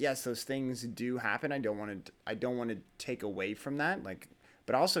it's like, yes, those things do happen. I don't want to take away from that. Like,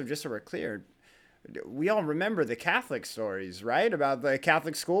 but also just so we're clear, we all remember the Catholic stories, right? About the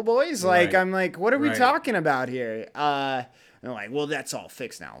Catholic schoolboys. Like, Right. I'm like, what are we Right. talking about here? And they're like, well, that's all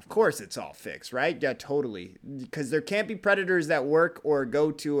fixed now. Of course it's all fixed, right? Yeah, totally. Because there can't be predators that work or go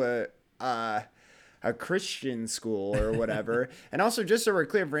to a Christian school or whatever. And also, just so we're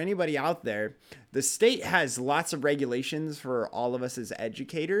clear, for anybody out there, the state has lots of regulations for all of us as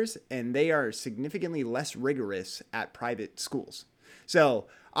educators, and they are significantly less rigorous at private schools. So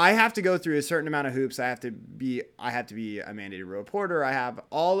I have to go through a certain amount of hoops. I have to be a mandated reporter. I have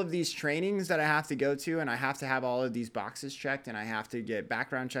all of these trainings that I have to go to, and I have to have all of these boxes checked, and I have to get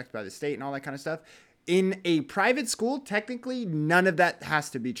background checked by the state and all that kind of stuff. In a private school, technically, none of that has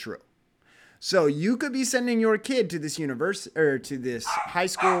to be true. So you could be sending your kid to this university or to this high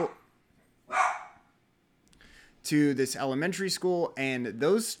school, to this elementary school, and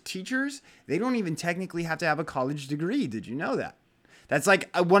those teachers, they don't even technically have to have a college degree. Did you know that? That's like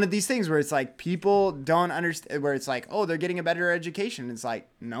one of these things where it's like people don't understand, where it's like, oh, they're getting a better education. It's like,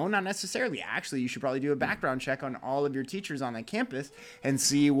 no, not necessarily. Actually, you should probably do a background check on all of your teachers on that campus and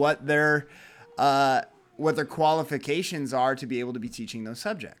see what their qualifications are to be able to be teaching those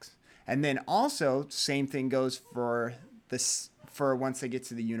subjects. And then also, same thing goes for once they get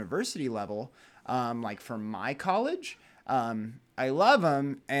to the university level. Like for my college, I love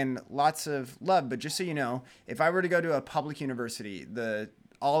them and lots of love. But just so you know, if I were to go to a public university,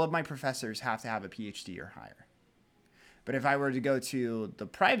 all of my professors have to have a PhD or higher. But if I were to go to the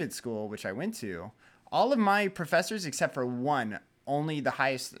private school, which I went to, all of my professors, except for one, only the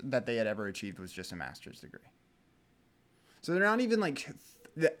highest that they had ever achieved was just a master's degree. So they're not even like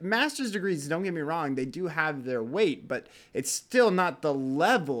the master's degrees, don't get me wrong, they do have their weight, but it's still not the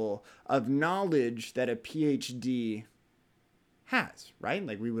level of knowledge that a PhD has, right?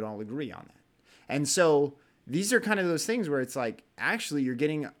 Like, we would all agree on that. And so these are kind of those things where it's like, actually, you're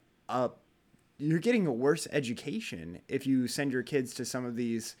getting a worse education if you send your kids to some of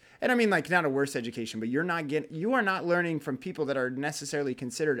these. And I mean, like, not a worse education, but you are not learning from people that are necessarily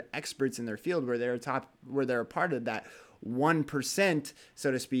considered experts in their field, where they're a part of that 1%,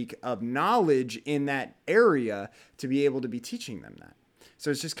 so to speak, of knowledge in that area to be able to be teaching them that. So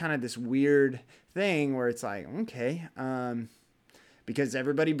it's just kind of this weird thing where it's like, okay, because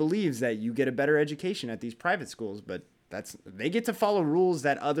everybody believes that you get a better education at these private schools, but they get to follow rules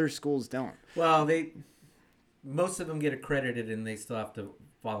that other schools don't. Well, most of them get accredited, and they still have to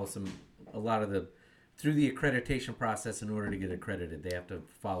follow through the accreditation process. In order to get accredited, they have to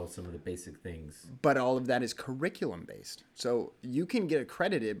follow some of the basic things. But all of that is curriculum based. So you can get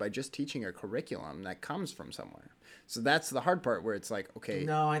accredited by just teaching a curriculum that comes from somewhere. So that's the hard part, where it's like, okay.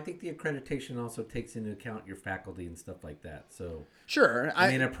 No, I think the accreditation also takes into account your faculty and stuff like that. So sure.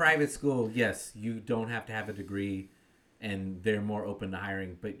 I mean, a private school, yes, you don't have to have a degree, and they're more open to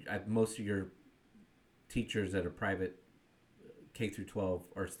hiring. But most of your teachers at a private K through 12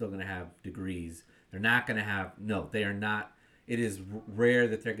 are still going to have degrees. They're not going to have, no, they are not. It is rare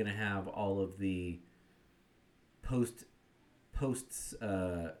that they're going to have all of the posts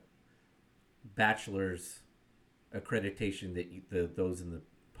bachelor's accreditation that those in the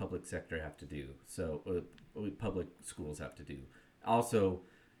public sector have to do. So public schools have to do. Also,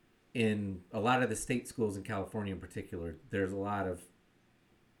 in a lot of the state schools in California in particular, there's a lot of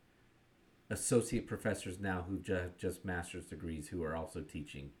associate professors now who just master's degrees who are also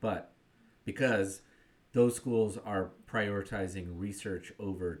teaching. But because those schools are prioritizing research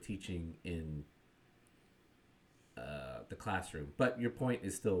over teaching in the classroom. But your point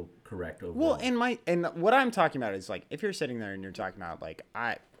is still correct overall. Well, and what I'm talking about is, like, if you're sitting there and you're talking about, like,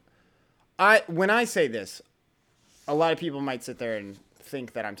 when I say this, a lot of people might sit there and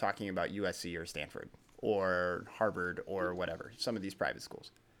think that I'm talking about USC or Stanford or Harvard or whatever, some of these private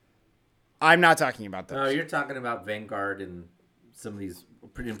schools. I'm not talking about those. No, you're talking about Vanguard and some of these,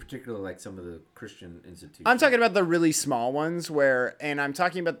 in particular, like some of the Christian institutions. I'm talking about the really small ones and I'm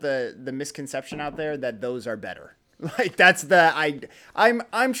talking about the misconception out there that those are better. Like, that's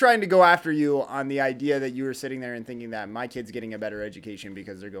I'm trying to go after you on the idea that you were sitting there and thinking that my kid's getting a better education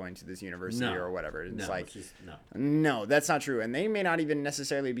because they're going to this university or whatever. It's like, no, that's not true. And they may not even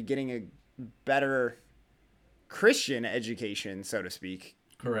necessarily be getting a better Christian education, so to speak,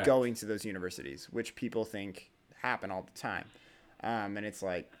 correct, going to those universities, which people think happen all the time. And it's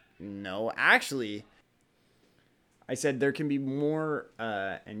like, no, actually, I said there can be more,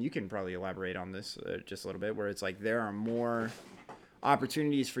 and you can probably elaborate on this just a little bit, where it's like there are more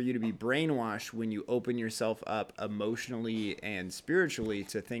opportunities for you to be brainwashed when you open yourself up emotionally and spiritually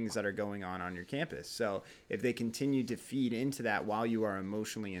to things that are going on your campus. So if they continue to feed into that while you are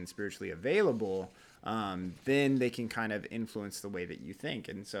emotionally and spiritually available, then they can kind of influence the way that you think.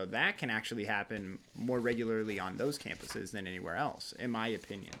 And so that can actually happen more regularly on those campuses than anywhere else, in my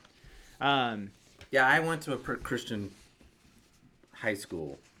opinion. Yeah, I went to a Christian high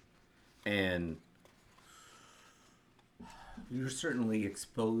school, and you're certainly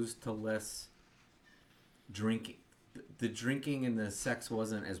exposed to less drinking. The drinking and the sex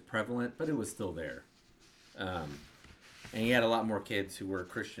wasn't as prevalent, but it was still there. And you had a lot more kids who were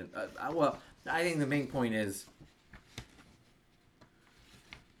Christian. Well, I think the main point is,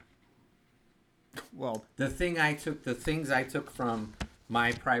 well, the things I took from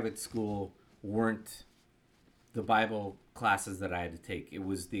my private school weren't the Bible classes that I had to take. It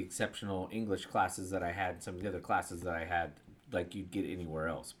was the exceptional English classes that I had, some of the other classes that I had, like you'd get anywhere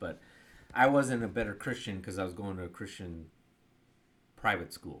else. But I wasn't a better Christian because I was going to a Christian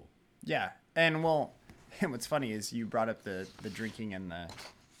private school. Yeah, and well, and what's funny is you brought up the drinking and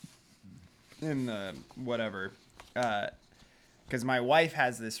the whatever, because my wife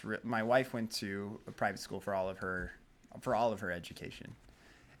has this. My wife went to a private school for all of her education,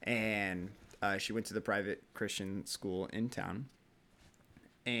 and she went to the private Christian school in town,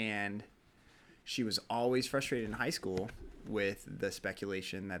 and she was always frustrated in high school with the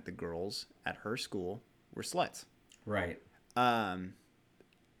speculation that the girls at her school were sluts. Right. And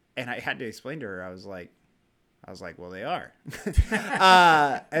I had to explain to her. I was like, well, they are.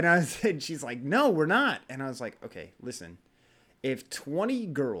 And she's like, no, we're not. And I was like, okay, listen, if 20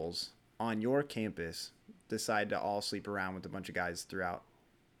 girls on your campus decide to all sleep around with a bunch of guys throughout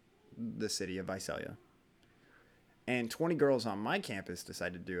the city of Visalia, and 20 girls on my campus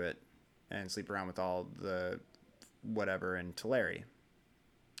decide to do it and sleep around with all the whatever in Tulare,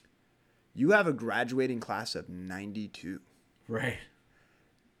 You have a graduating class of 92. Right.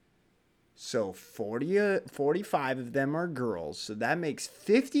 So 45 of them are girls. So that makes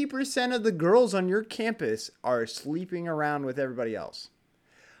 50% of the girls on your campus are sleeping around with everybody else.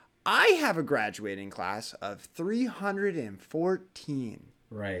 I have a graduating class of 314.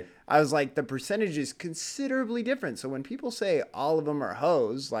 Right. I was like, the percentage is considerably different. So when people say all of them are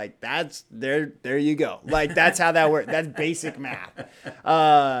hoes, like that's there you go. Like that's how that works. That's basic math.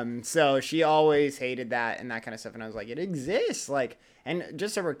 So she always hated that and that kind of stuff. And I was like, it exists. Like, and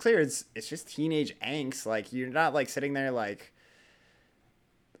just so we're clear, it's just teenage angst. Like you're not like sitting there like,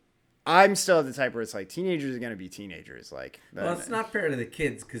 I'm still the type where it's like teenagers are going to be teenagers. Like, Well, it's not fair to the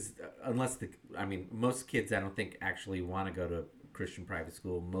kids because most kids I don't think actually want to go to Christian private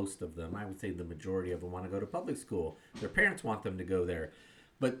school. Most of them, I would say the majority of them, want to go to public school. Their parents want them to go there.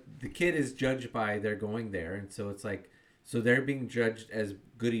 But the kid is judged by their going there. And so it's like, so they're being judged as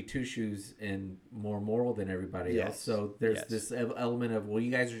goody two-shoes and more moral than everybody else. So there's this element of, well,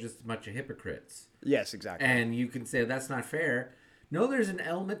 you guys are just a bunch of hypocrites. Yes, exactly. And you can say that's not fair. No, there's an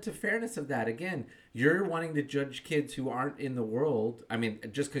element to fairness of that. Again, you're wanting to judge kids who aren't in the world. I mean,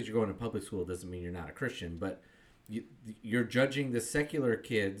 just because you're going to public school doesn't mean you're not a Christian, but you're judging the secular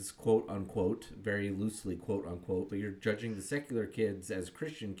kids, quote unquote, very loosely, quote unquote, but you're judging the secular kids as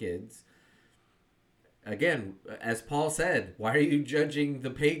Christian kids. Again, as Paul said, why are you judging the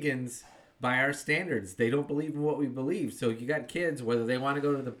pagans by our standards? They don't believe in what we believe. So you got kids, whether they want to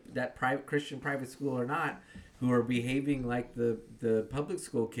go to that private Christian private school or not, who are behaving like the public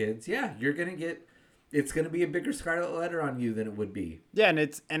school kids. Yeah, you're gonna get. It's going to be a bigger scarlet letter on you than it would be. Yeah,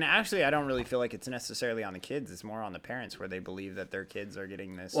 and actually, I don't really feel like it's necessarily on the kids. It's more on the parents where they believe that their kids are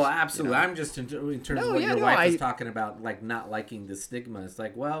getting this. Well, absolutely. You know? I'm just in terms of what your wife is talking about, like not liking the stigma. It's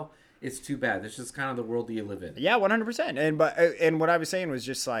like, well, it's too bad. It's just kind of the world that you live in. Yeah, 100%. And what I was saying was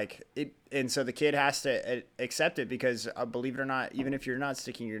just like it, and so the kid has to accept it because believe it or not, even if you're not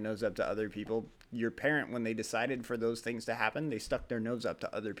sticking your nose up to other people, your parent, when they decided for those things to happen, they stuck their nose up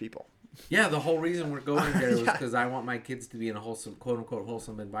to other people. Yeah, the whole reason we're going there was because I want my kids to be in a wholesome, quote unquote,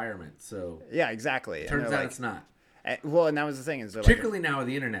 wholesome environment. So yeah, exactly. Turns out it's not. Well, and that was the thing is particularly now with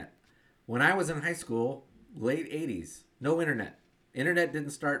the internet. When I was in high school, late 80s, no internet. Internet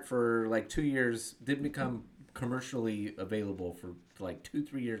didn't start for like 2 years. Didn't become commercially available for like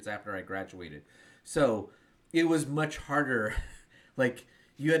 2-3 years after I graduated. So it was much harder. Like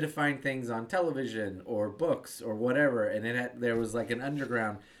you had to find things on television or books or whatever, and there was like an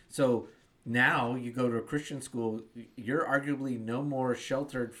underground. So now you go to a Christian school, you're arguably no more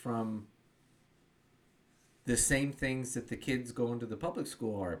sheltered from the same things that the kids going to the public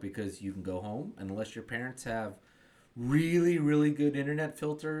school are, because you can go home unless your parents have really, really good internet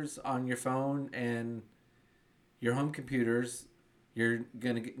filters on your phone and your home computers. You're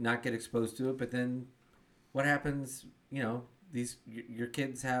going to not get exposed to it. But then what happens, your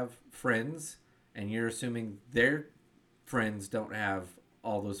kids have friends and you're assuming their friends don't have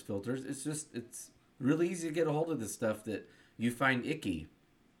all those filters. It's really easy to get a hold of this stuff that you find icky.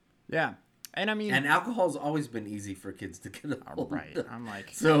 Yeah. And I mean, and alcohol's always been easy for kids to get a hold of. I'm like,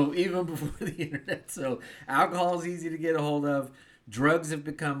 so even before the internet, so alcohol is easy to get a hold of. Drugs have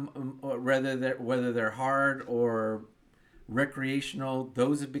become, whether they're hard or recreational,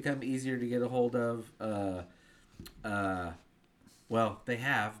 those have become easier to get a hold of. Well, they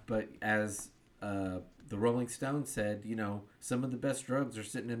have, but as the Rolling Stones said, some of the best drugs are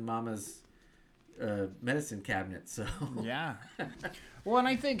sitting in Mama's medicine cabinet. So yeah. Well, and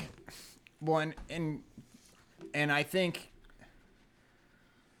I think and I think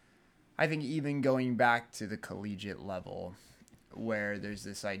even going back to the collegiate level, where there's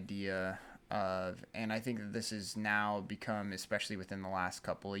this idea of, and I think that this has now become, especially within the last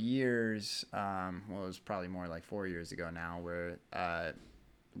couple of years, well, it was probably more like 4 years ago now, where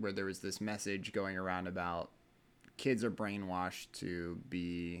there was this message going around about kids are brainwashed to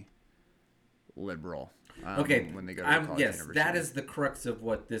be liberal. Okay, when they go to college, yes, university. that is the crux of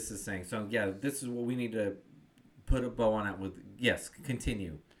what this is saying. So yeah, this is what we need to put a bow on it with. Yes,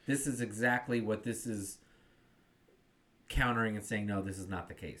 continue. This is exactly what this is countering and saying, no, this is not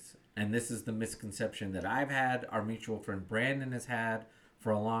the case. And this is the misconception that I've had, our mutual friend Brandon has had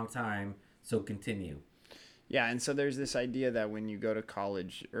for a long time. So continue. Yeah, and so there's this idea that when you go to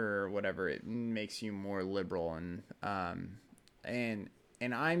college or whatever, it makes you more liberal, and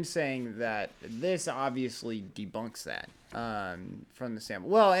I'm saying that this obviously debunks that from the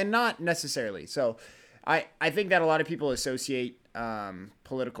standpoint. Well, and not necessarily. So I think that a lot of people associate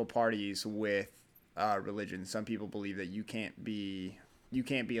political parties with religion. Some people believe that you can't be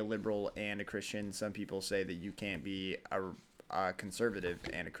a liberal and a Christian. Some people say that you can't be a conservative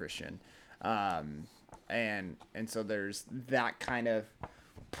and a Christian. And so there's that kind of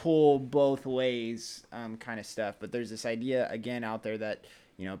pull both ways kind of stuff. But there's this idea again out there that,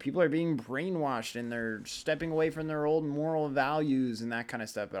 you know, people are being brainwashed and they're stepping away from their old moral values and that kind of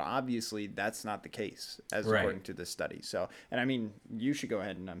stuff. But obviously that's not the case as Right. according to this study. So, and I mean, you should go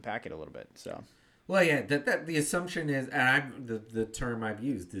ahead and unpack it a little bit. So, Well, yeah, that the assumption is, and the term I've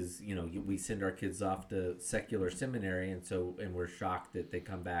used is, you know, we send our kids off to secular seminary, and we're shocked that they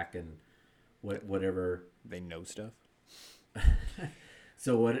come back and whatever. they know stuff.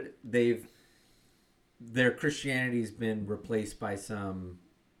 So their Christianity's been replaced by some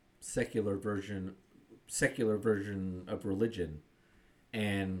secular version of religion,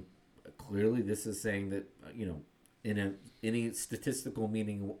 and clearly this is saying that, you know, in any statistical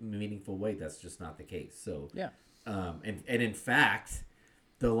meaningful way, that's just not the case. So Yeah. and in fact,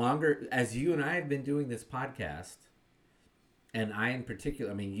 the longer, as you and I have been doing this podcast, and I in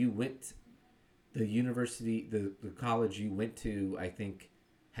particular, I mean, you went, the university, the college you went to, I think,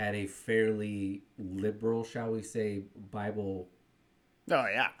 had a fairly liberal, shall we say, Bible. Oh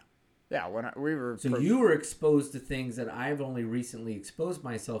yeah. Yeah. We were, So you were exposed to things that I've only recently exposed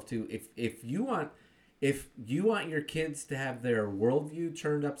myself to. If you want your kids to have their worldview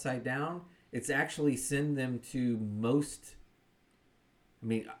turned upside down, it's actually send them to most. I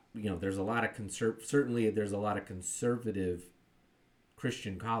mean, you know, there's a lot of certainly there's a lot of conservative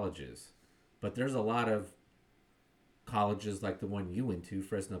Christian colleges, but there's a lot of colleges like the one you went to,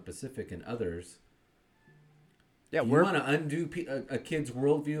 Fresno Pacific, and others. yeah, You want to undo a kid's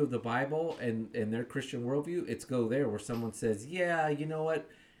worldview of the Bible and their Christian worldview? It's go there where someone says, yeah, you know what?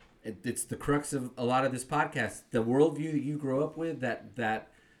 It's the crux of a lot of this podcast. The worldview that you grow up with,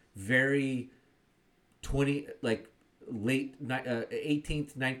 that very late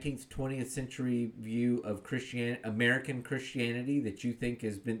 18th, 19th, 20th century view of American Christianity that you think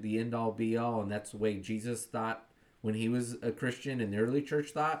has been the end all be all, and that's the way Jesus thought when he was a Christian and the early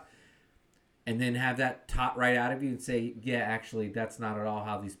church thought, and then have that taught right out of you and say, yeah, actually, that's not at all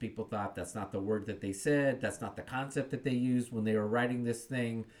how these people thought. That's not the word that they said. That's not the concept that they used when they were writing this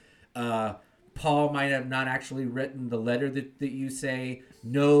thing. Paul might have not actually written the letter that you say.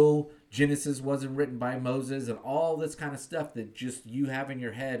 No, Genesis wasn't written by Moses, and all this kind of stuff that just you have in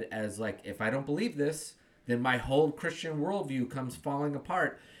your head as like, if I don't believe this, then my whole Christian worldview comes falling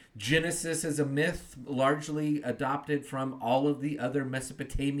apart. Genesis is a myth largely adopted from all of the other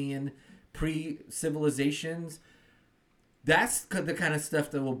Mesopotamian pre-civilizations. That's the kind of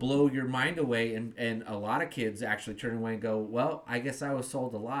stuff that will blow your mind away, and a lot of kids actually turn away and go, well, I guess I was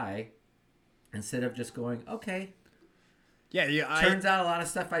sold a lie, instead of just going, okay. yeah. Turns out a lot of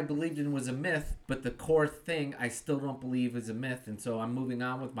stuff I believed in was a myth, but the core thing I still don't believe is a myth, and so I'm moving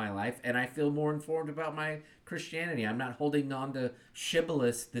on with my life, and I feel more informed about my Christianity. I'm not holding on to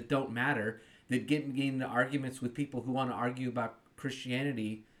shibboleths that don't matter, that get into arguments with people who want to argue about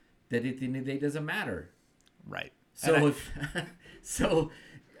Christianity that at the end of the day doesn't matter. Right. So,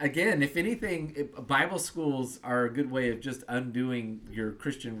 again, if anything, Bible schools are a good way of just undoing your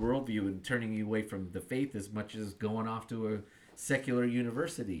Christian worldview and turning you away from the faith as much as going off to a secular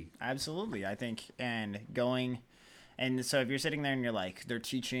university. Absolutely, I think, and so if you're sitting there and you're like, they're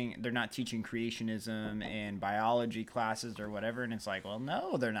not teaching creationism in biology classes or whatever, and it's like, well,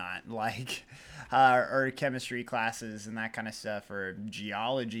 no, they're not, like, or chemistry classes and that kind of stuff, or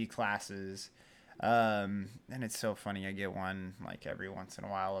geology classes, and it's so funny. I get one like every once in a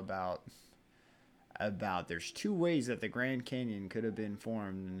while about there's two ways that the Grand Canyon could have been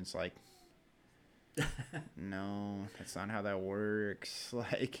formed, and it's like, no, that's not how that works.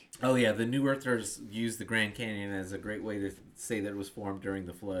 Like, Oh yeah, the New Earthers use the Grand Canyon as a great way to say that it was formed during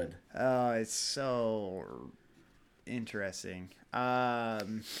the flood. oh, it's so interesting. But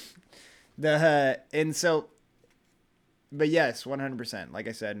yes, 100%. Like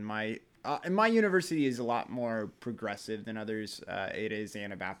I said, my university is a lot more progressive than others. It is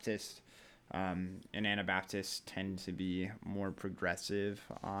Anabaptist. And Anabaptists tend to be more progressive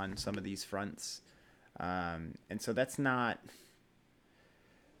on some of these fronts. And so that's not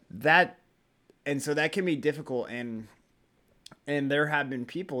that. And so that can be difficult. And there have been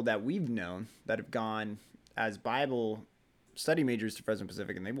people that we've known that have gone as Bible study majors to Fresno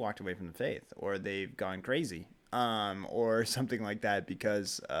Pacific, and they've walked away from the faith, or they've gone crazy, or something like that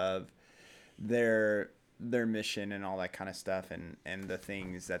because of their mission and all that kind of stuff, and the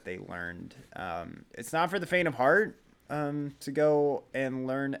things that they learned. It's not for the faint of heart to go and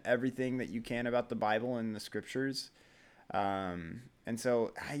learn everything that you can about the Bible and the scriptures. And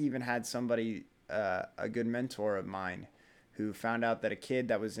so I even had somebody, a good mentor of mine, who found out that a kid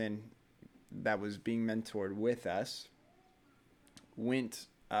that was being mentored with us went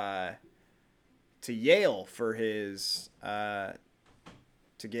to Yale for his to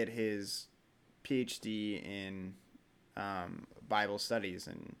get his PhD in Bible studies,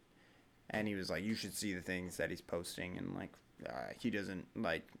 and he was like, you should see the things that he's posting, and like he doesn't,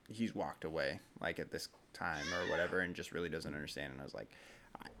 like, he's walked away like at this time or whatever, and just really doesn't understand. And I was like,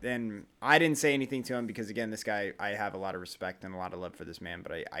 then I didn't say anything to him because, again, this guy, I have a lot of respect and a lot of love for this man,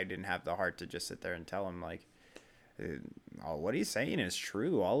 but I didn't have the heart to just sit there and tell him, like, what he's saying is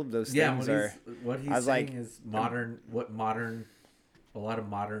true. All of those things are. What he's I was saying like, is modern. A lot of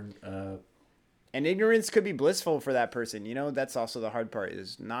modern. And ignorance could be blissful for that person. You know, that's also the hard part,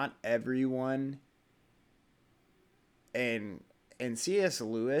 is not everyone. And C.S.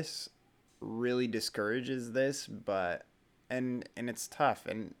 Lewis really discourages this, but and it's tough,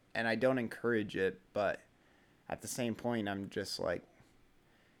 and I don't encourage it, but at the same point, I'm just like,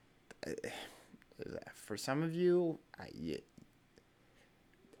 for some of you,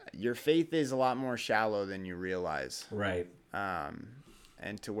 your faith is a lot more shallow than you realize. Right.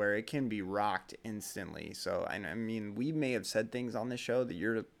 And to where it can be rocked instantly. So I mean, we may have said things on this show that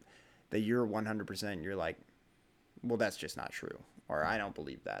you're 100%. You're like, well, that's just not true, or I don't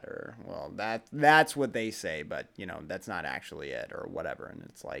believe that, or well, that's what they say, but you know, that's not actually it, or whatever. And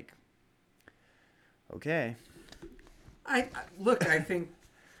it's like, okay. I look. I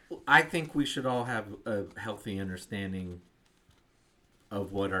think we should all have a healthy understanding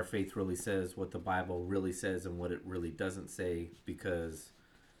of what our faith really says, what the Bible really says, and what it really doesn't say, because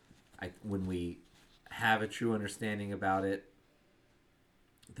when we have a true understanding about it,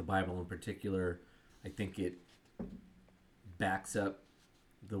 the Bible in particular, I think it backs up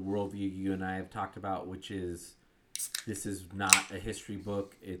the worldview you and I have talked about, which is, this is not a history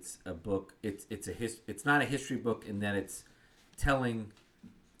book. It's a book. It's not a history book in that it's telling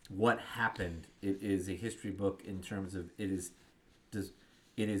what happened. It is a history book in terms of it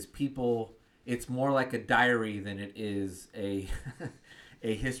is people. It's more like a diary than it is a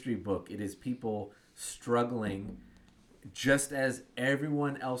a history book. It is people struggling, just as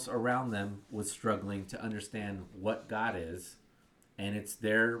everyone else around them was struggling to understand what God is, and it's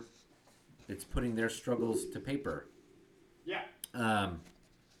putting their struggles to paper. Yeah.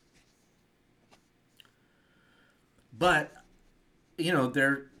 But you know,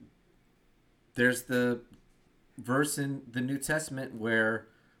 there's the verse in the New Testament where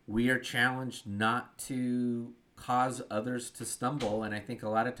we are challenged not to cause others to stumble, and I think a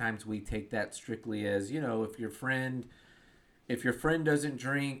lot of times we take that strictly as, you know, if your friend doesn't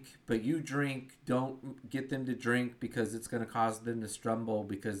drink but you drink, don't get them to drink because it's going to cause them to stumble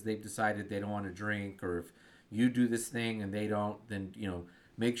because they've decided they don't want to drink, or if you do this thing and they don't, then, you know,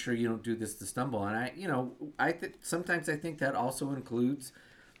 make sure you don't do this to stumble. And sometimes I think that also includes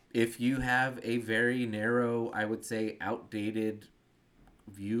if you have a very narrow, I would say outdated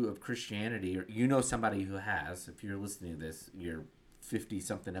view of Christianity, or you know somebody who has. If you're listening to this, you're 50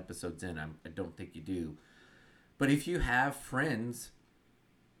 something episodes in. I don't think you do. But if you have friends,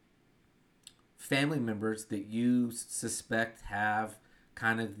 family members that you suspect have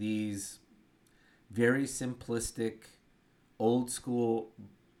kind of these very simplistic, old school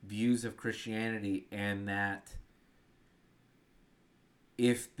views of Christianity, and that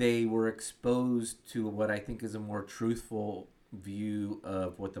if they were exposed to what I think is a more truthful view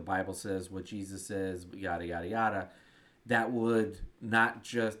of what the Bible says, what Jesus says, yada yada yada, that would not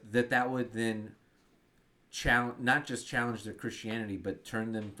then not just challenge their Christianity, but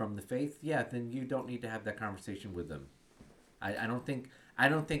turn them from the faith. Yeah, then you don't need to have that conversation with them. I don't think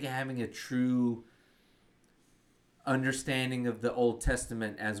having a true understanding of the Old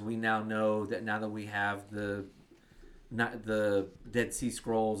Testament, as we now know, that now that we have the Dead Sea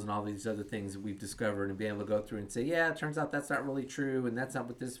Scrolls and all these other things that we've discovered, and be able to go through and say, yeah, it turns out that's not really true, and that's not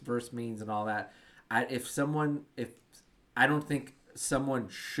what this verse means, and all that. I don't think someone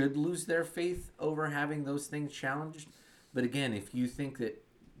should lose their faith over having those things challenged. But again, if you think that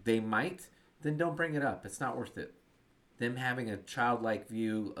they might, then don't bring it up. It's not worth it. Them having a childlike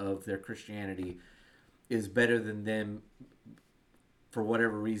view of their Christianity is better than them, for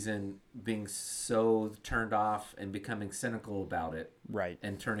whatever reason, being so turned off and becoming cynical about it, Right.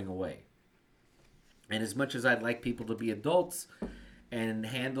 and turning away. And as much as I'd like people to be adults and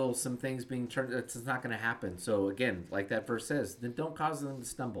handle some things being turned, it's not going to happen. So again, like that verse says, then don't cause them to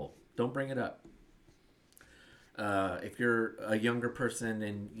stumble. Don't bring it up. If you're a younger person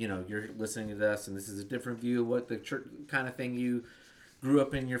and you're listening to this, and this is a different view of what the church kind of thing you grew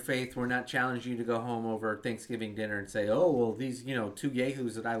up in your faith, we're not challenging you to go home over Thanksgiving dinner and say, oh, well, these, two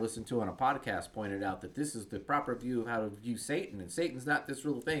yahoos that I listened to on a podcast pointed out that this is the proper view of how to view Satan, and Satan's not this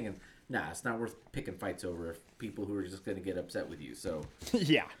real thing. And nah, it's not worth picking fights over if people who are just going to get upset with you. So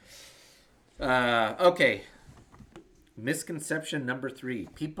Yeah. Okay. Misconception number 3.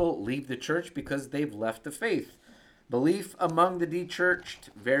 People leave the church because they've left the faith. Belief among the dechurched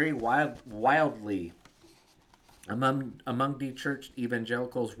vary wildly. Among dechurched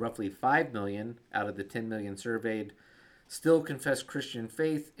evangelicals, roughly 5 million out of the 10 million surveyed still confess Christian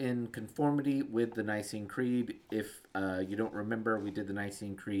faith in conformity with the Nicene Creed. If you don't remember, we did the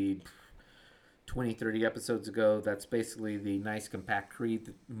Nicene Creed 20, 30 episodes ago. That's basically the nice compact creed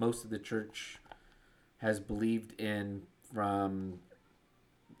that most of the church has believed in from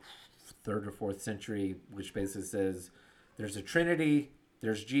 3rd or 4th century, which basically says there's a Trinity,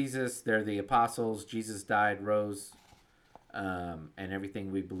 there's Jesus, there are the apostles, Jesus died, rose, and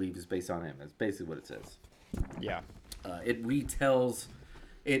everything we believe is based on him. That's basically what it says. Yeah. It retells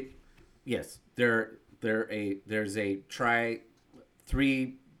it. Yes, there's a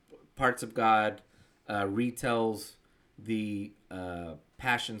three parts of God, retells the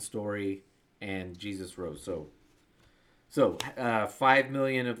passion story, and Jesus rose. So 5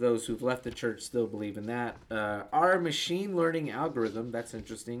 million of those who've left the church still believe in that. Our machine learning algorithm, that's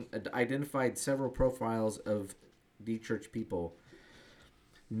interesting, identified several profiles of de-church people.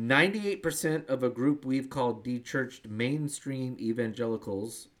 98% of a group we've called de-churched mainstream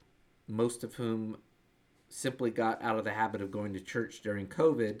evangelicals, most of whom simply got out of the habit of going to church during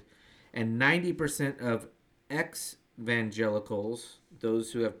COVID, and 90% of ex-evangelicals,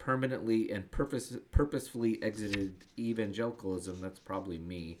 those who have permanently and purposefully exited evangelicalism, that's probably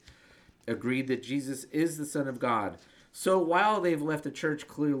me, agreed that Jesus is the Son of God. So while they've left the church,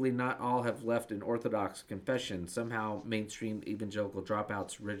 clearly not all have left an Orthodox confession. Somehow mainstream evangelical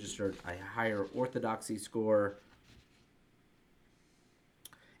dropouts registered a higher orthodoxy score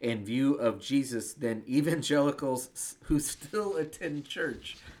and view of Jesus than evangelicals who still attend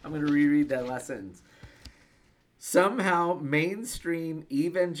church. I'm going to reread that last sentence. Somehow mainstream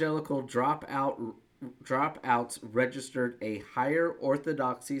evangelical dropouts registered a higher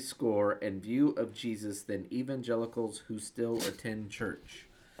orthodoxy score and view of Jesus than evangelicals who still attend church.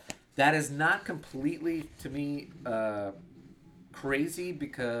 That is not completely, to me, crazy,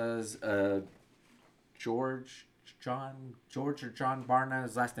 because George or John Barna,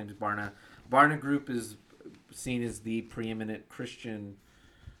 his last name is Barna. Barna Group is seen as the preeminent Christian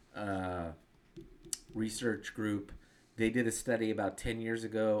research group. They did a study about 10 years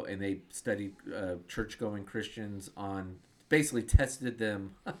ago, and they studied church-going Christians on, basically tested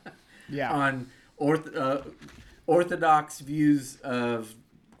them on orthodox views of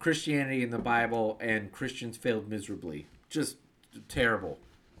Christianity and the Bible, and Christians failed miserably. Just terrible.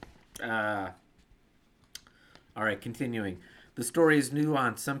 All right, continuing. The story is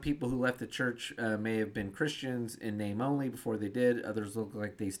nuanced. Some people who left the church may have been Christians in name only before they did. Others look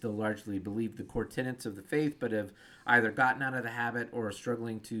like they still largely believe the core tenets of the faith, but have either gotten out of the habit or are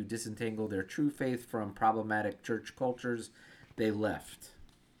struggling to disentangle their true faith from problematic church cultures they left.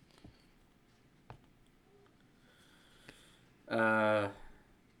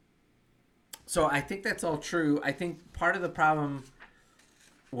 So I think that's all true. I think part of the problem,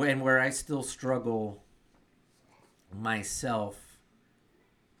 where I still struggle myself,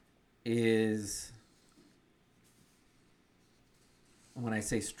 is, when I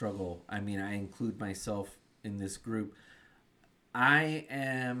say struggle, I mean I include myself in this group. I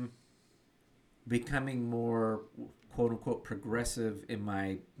am becoming more quote unquote progressive in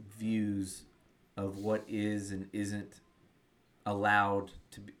my views of what is and isn't allowed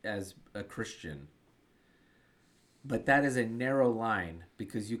to be as a Christian. But that is a narrow line,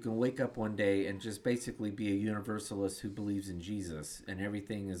 because you can wake up one day and just basically be a universalist who believes in Jesus, and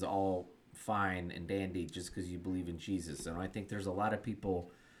everything is all fine and dandy just because you believe in Jesus. And I think there's a lot of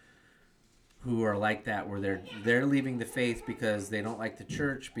people who are like that, where they're leaving the faith because they don't like the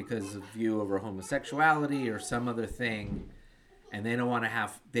church because of view over homosexuality or some other thing, and they don't want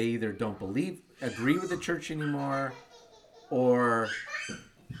to they either don't agree with the church anymore, or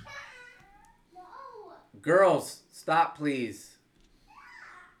girls, stop, please.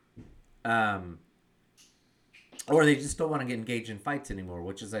 Or they just don't want to get engaged in fights anymore,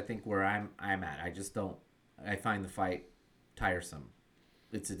 which is, I think, where I'm at. I just don't. I find the fight tiresome.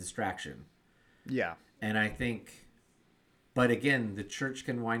 It's a distraction. Yeah. And I think, but again, the church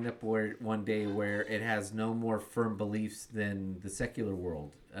can wind up one day where it has no more firm beliefs than the secular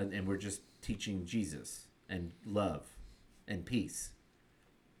world, and we're just teaching Jesus and love and peace.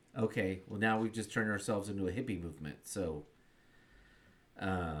 Okay, well, now we've just turned ourselves into a hippie movement. So,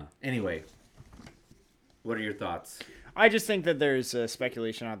 anyway, what are your thoughts? I just think that there's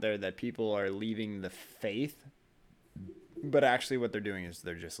speculation out there that people are leaving the faith, but actually what they're doing is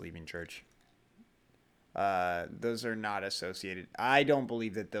they're just leaving church. Those are not associated. I don't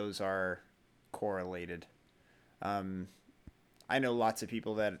believe that those are correlated. I know lots of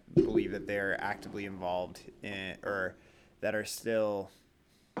people that believe that they're actively involved in, or that are still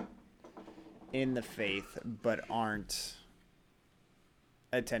in the faith but aren't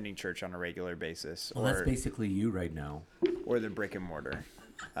attending church on a regular basis, Well, that's basically you right now. or the brick and mortar.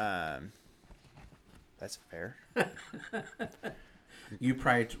 That's fair. You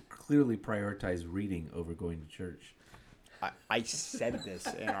clearly prioritize reading over going to church. I said this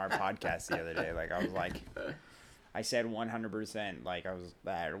in our podcast the other day. Like, I was like, I said 100%. Like, I was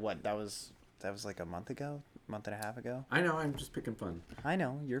that was like a month and a half ago. I know, I'm just picking fun. I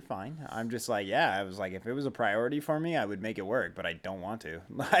know, you're fine. I'm just like, yeah, I was like, if it was a priority for me, I would make it work, but I don't want to.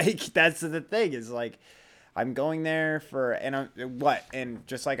 Like, that's the thing, is like, I'm going there for, and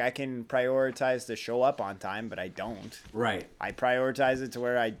just like I can prioritize to show up on time, but I don't. Right. I prioritize it to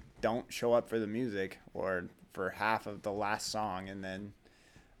where I don't show up for the music or for half of the last song, and then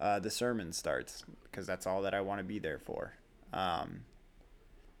the sermon starts, because that's all that I want to be there for.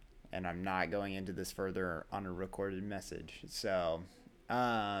 And I'm not going into this further on a recorded message. So,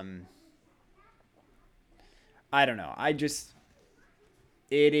 I don't know.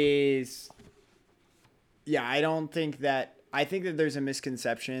 It is, yeah, I think that there's a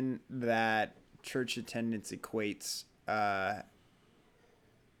misconception that church attendance equates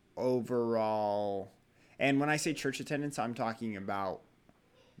overall. And when I say church attendance, I'm talking about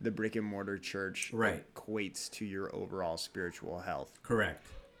the brick and mortar church. Right. Equates to your overall spiritual health. Correct.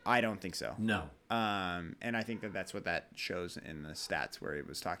 I don't think so. No. And I think that that's what that shows in the stats, where it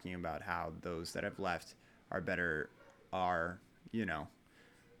was talking about how those that have left are, you know,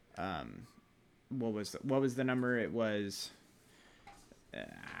 what was the number? It was,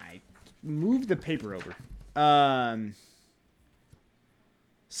 I moved the paper over.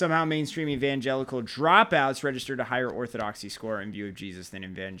 Somehow mainstream evangelical dropouts registered a higher orthodoxy score in view of Jesus than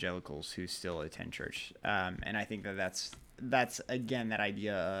evangelicals who still attend church. And I think that that's again that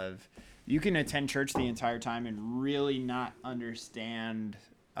idea of you can attend church the entire time and really not understand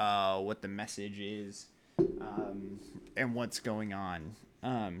what the message is and what's going on.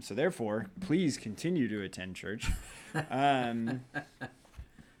 So therefore, please continue to attend church, and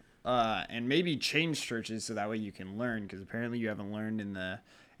maybe change churches so that way you can learn, because apparently you haven't learned in the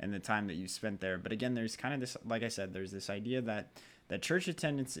time that you've spent there. But again, there's kind of this, like I said, there's this idea that church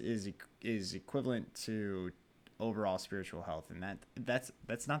attendance is equivalent to overall spiritual health, and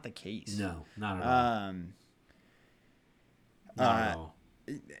that's not the case. No, not at all. Not at all.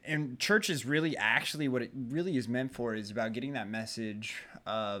 And church is really actually what it really is meant for, is about getting that message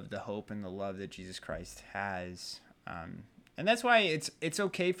of the hope and the love that Jesus Christ has. And that's why it's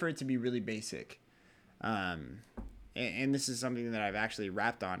okay for it to be really basic. And this is something that I've actually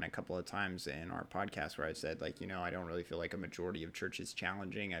rapped on a couple of times in our podcast, where I said, like, you know, I don't really feel like a majority of church is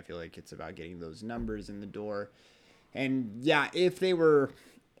challenging. I feel like it's about getting those numbers in the door. And yeah, the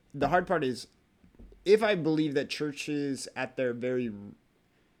hard part is, if I believe that churches at their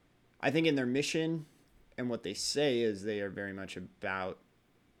I think in their mission and what they say is they are very much about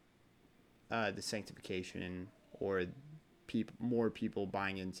the sanctification, or more people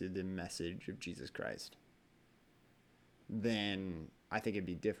buying into the message of Jesus Christ, then I think it'd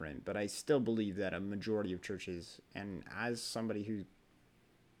be different. But I still believe that a majority of churches, and as somebody who,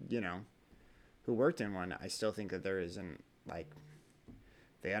 you know, who worked in one, I still think that there isn't, like,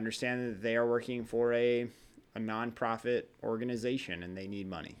 they understand that they are working for a nonprofit organization and they need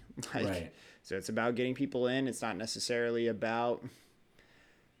money. Like, right. So it's about getting people in. It's not necessarily about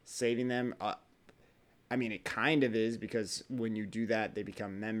saving them. I mean, it kind of is, because when you do that, they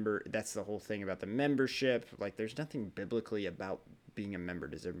become member. That's the whole thing about the membership. Like, there's nothing biblically about being a member.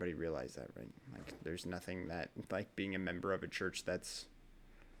 Does everybody realize that, right? Like, there's nothing that, like, being a member of a church that's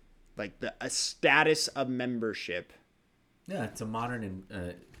like a status of membership. Yeah, it's a modern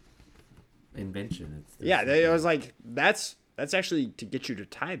invention. I was like, that's actually to get you to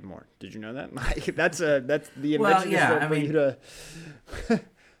tithe more. Did you know that? Like, that's the invention. Well, yeah, I mean, to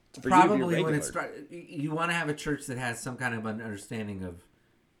probably when it's you want to have a church that has some kind of an understanding of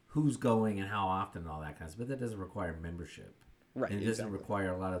who's going and how often and all that kind of stuff. But that doesn't require membership, right? And it doesn't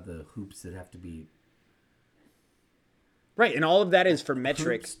require a lot of the hoops that have to be. Right, and all of that is for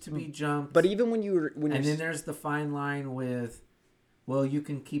metrics to be jumped. But even when then there's the fine line with, well, you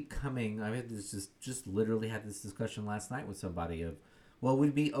can keep coming. I had just literally had this discussion last night with somebody of, well,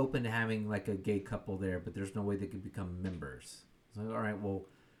 we'd be open to having like a gay couple there, but there's no way they could become members. So, all right, well,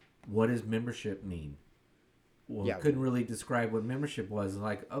 what does membership mean? Well, yeah. Couldn't really describe what membership was.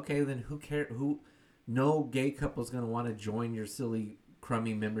 Like, okay, then who cares? No gay couple's going to want to join your silly,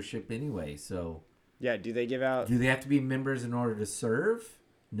 crummy membership anyway, so... Yeah, do they give out... Do they have to be members in order to serve?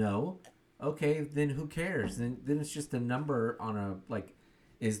 No. okay, then who cares? Then it's just a number on a like.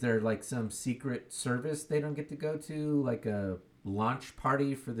 Is there like some secret service they don't get to go to, like a launch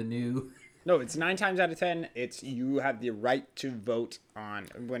party for the new? No, it's 9 times out of 10. It's you have the right to vote on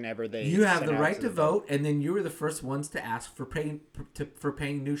whenever they. You have send the out right to to the vote, and then you were the first ones to ask for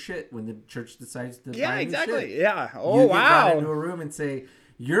paying new shit when the church decides to. Yeah, buy new exactly. shit. Yeah. You Oh, get brought into wow. a room and say,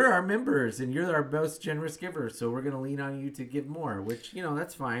 "You're our members, and you're our most generous giver, so we're going to lean on you to give more." Which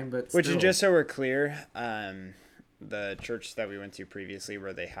that's fine, but Which still. is just so we're clear, the church that we went to previously,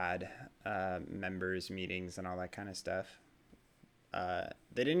 where they had members meetings and all that kind of stuff.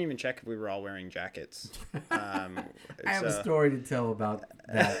 They didn't even check if we were all wearing jackets. I have a story to tell about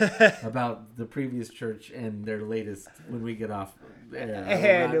that, about the previous church and their latest when we get off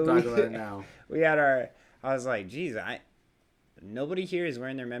air. I will not talk about it now. We had I was like, geez, nobody here is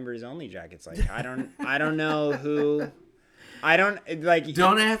wearing their members only jackets. Like, I don't know who. I don't like.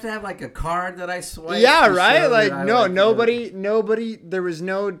 Don't I have to have like a card that I swipe? Yeah, to right. show Like, that I no, like nobody. There was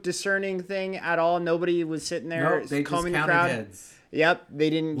no discerning thing at all. Nobody was sitting there Nope, they just combing the counted crowd. heads. Yep, they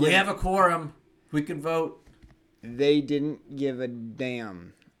didn't. We have a quorum. We can vote. They didn't give a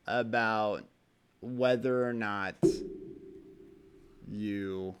damn about whether or not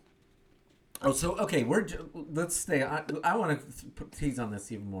you. Oh, so okay, let's stay. I want to tease on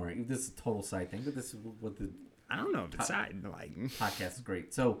this even more. This is a total side thing, but this is what the I don't know if it's side like. podcast is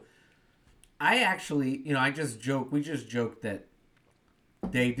great. So, I actually, I just joke. We just joked that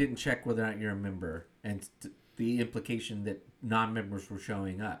they didn't check whether or not you're a member, and the implication that non-members were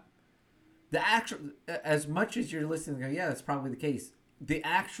showing up. The actual, as much as you're listening, go, yeah, that's probably the case. The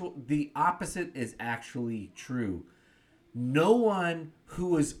opposite is actually true. No one who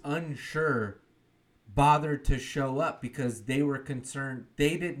was unsure bothered to show up because they were concerned.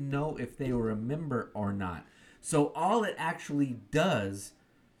 They didn't know if they were a member or not. So all it actually does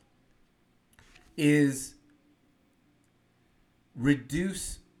is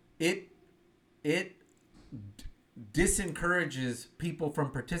reduce it. It disencourages people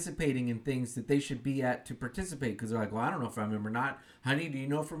from participating in things that they should be at to participate because they're like, well, I don't know if I'm a member or not. Honey, do you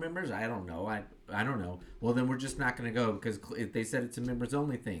know if we're members? I don't know. I don't know. Well, then we're just not going to go because if they said it's a members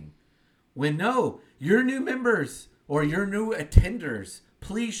only thing. When no, you're new members or you're new attenders.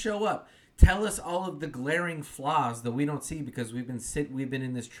 Please show up. Tell us all of the glaring flaws that we don't see because we've been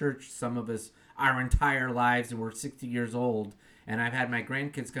in this church, some of us, our entire lives, and we're 60 years old, and I've had my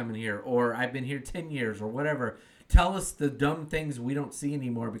grandkids coming here, or I've been here 10 years, or whatever. Tell us the dumb things we don't see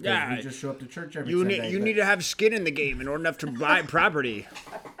anymore because we just show up to church every Sunday. You need to have skin in the game in order enough to buy property.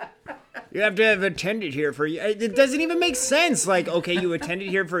 You have to have attended here for a year. It doesn't even make sense. Like, okay, you attended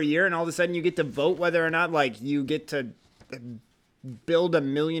here for a year, and all of a sudden you get to vote whether or not, like, you get to build $1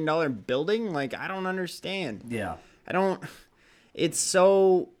 million building. Like, I don't understand. Yeah. It's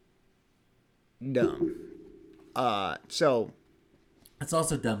so dumb. So it's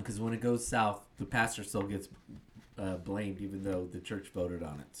also dumb because when it goes south, the pastor still gets blamed even though the church voted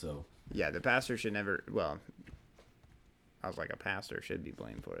on it. So yeah, the pastor should never. Well, I was like, a pastor should be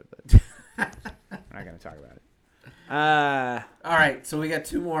blamed for it, but we're not going to talk about it. All right, so we got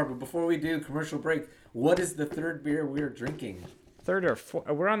two more, but before we do commercial break, what is the third beer we're drinking? Third or fourth?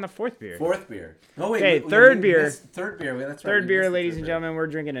 We're on the fourth beer. Fourth beer. Oh wait, Okay, third beer. Third beer. That's right. Third we beer, missed the ladies third and beer. gentlemen. We're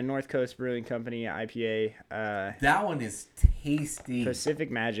drinking a North Coast Brewing Company IPA. That one is tasty. Pacific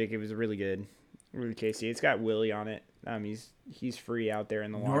Magic. It was really good, really tasty. It's got Willie on it. He's free out there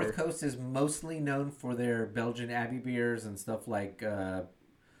in the water. North Coast is mostly known for their Belgian Abbey beers and stuff like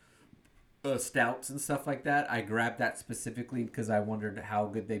stouts and stuff like that. I grabbed that specifically because I wondered how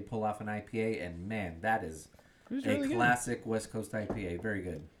good they'd pull off an IPA, and man, that is a really classic West Coast IPA. Very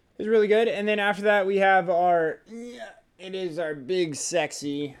good. It's really good. And then after that, we have our big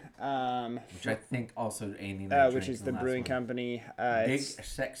sexy, Which I think also Andy and I which drank is in the last brewing one. company. Big It's,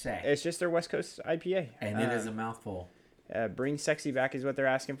 sexy. it's just their West Coast IPA. And it is a mouthful. Bring sexy back is what they're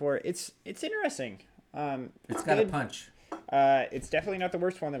asking for. It's interesting. It's got a punch. It's definitely not the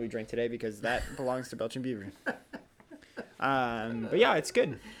worst one that we drank today because that belongs to Belgian Beaver. But yeah, it's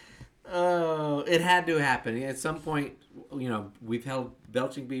good. Oh, it had to happen. At some point, we've held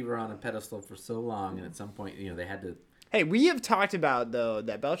Belching Beaver on a pedestal for so long, and at some point, they had to. Hey, we have talked about, though,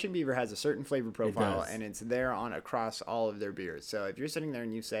 that Belgian Beaver has a certain flavor profile, does. and it's there on across all of their beers. So if you're sitting there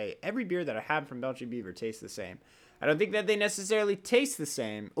and you say, every beer that I have from Belgian Beaver tastes the same, I don't think that they necessarily taste the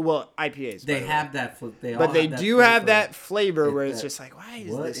same. Well, IPAs. They by the have way. that. But they do have that flavor where It- it's just like, why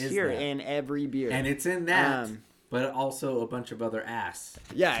is what this is here that? in every beer? and it's in that, Um, but also a bunch of other ass.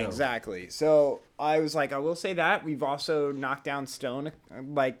 Yeah, So, exactly. So I was like, I will say that we've also knocked down Stone,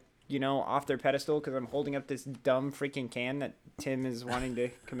 like off their pedestal because I'm holding up this dumb freaking can that Tim is wanting to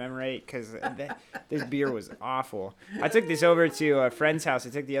commemorate because this beer was awful. I took this over to a friend's house. I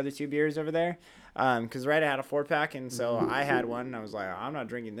took the other 2 beers over there because I had a 4-pack, and so I had one, and I was like, I'm not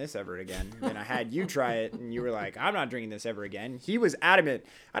drinking this ever again. And then I had you try it, and you were like, I'm not drinking this ever again. He was adamant.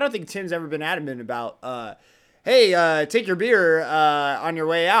 I don't think Tim's ever been adamant about, hey, take your beer on your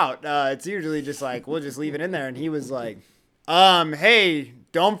way out. It's usually just like, we'll just leave it in there. And he was like, hey,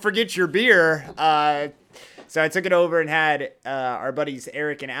 don't forget your beer. So I took it over and had our buddies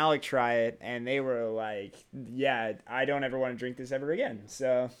Eric and Alec try it, and they were like, yeah, I don't ever want to drink this ever again.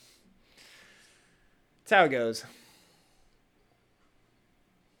 So that's how it goes.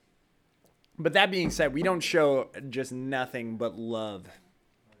 But that being said, we don't show just nothing but love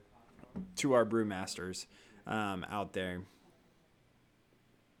to our brewmasters out there.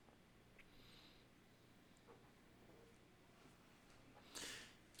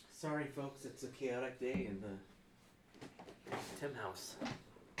 Sorry, folks, it's a chaotic day in the Tim house.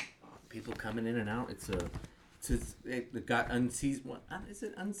 People coming in and out. It got unseasonably. Is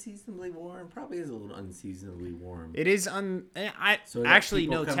it unseasonably warm? Probably is a little unseasonably warm. It is So actually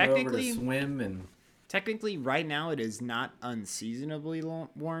people no. coming over Technically, to swim and technically, right now it is not unseasonably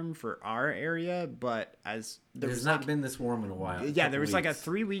warm for our area, but as there's not been this warm in a while. Yeah, there was like a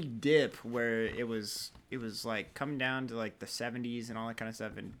 3-week dip where it was like coming down to like the 70s and all that kind of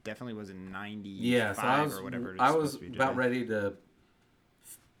stuff, and definitely wasn't 95 or whatever. I was about ready to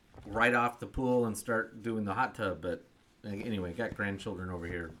right off the pool and start doing the hot tub, but anyway, got grandchildren over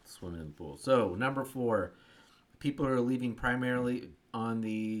here swimming in the pool. So number 4, people are leaving primarily on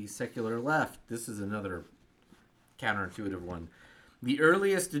the secular left. This is another counterintuitive one. The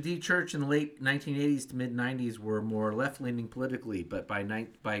earliest to de-church in the late 1980s to mid-90s were more left-leaning politically, but by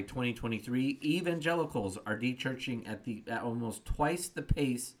 2023, evangelicals are de-churching at almost twice the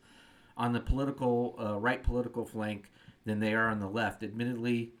pace on the right political flank than they are on the left.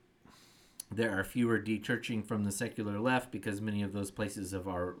 Admittedly, there are fewer de-churching from the secular left because many of those places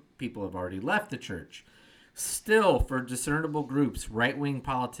people have already left the church. Still, for discernible groups, right-wing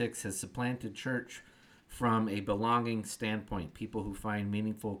politics has supplanted church from a belonging standpoint. People who find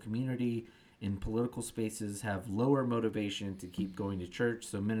meaningful community in political spaces have lower motivation to keep going to church,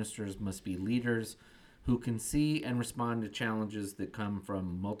 so ministers must be leaders who can see and respond to challenges that come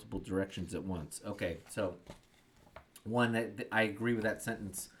from multiple directions at once. Okay, so I agree with that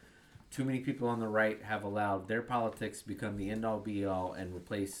sentence. Too many people on the right have allowed their politics to become the end-all be-all and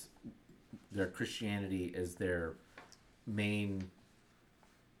replace their Christianity as their main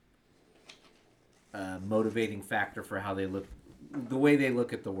motivating factor for how they look, the way they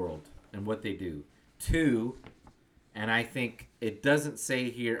look at the world and what they do. 2, and I think it doesn't say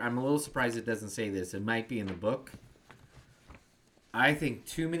here, I'm a little surprised it doesn't say this. It might be in the book. I think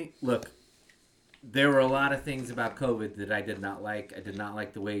look, there were a lot of things about COVID that I did not like. I did not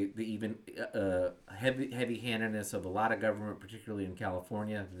like the way heavy-handedness of a lot of government, particularly in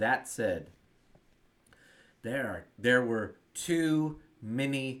California. That said, there were too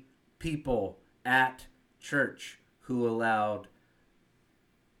many people at church who allowed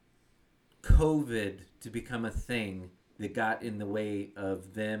COVID to become a thing that got in the way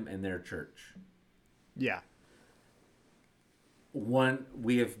of them and their church. Yeah.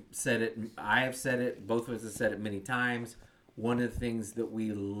 We have said it, I have said it, both of us have said it many times. One of the things that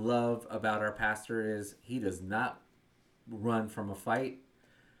we love about our pastor is he does not run from a fight.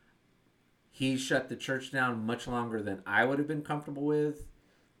 He shut the church down much longer than I would have been comfortable with.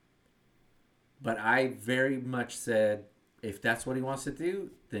 But I very much said, if that's what he wants to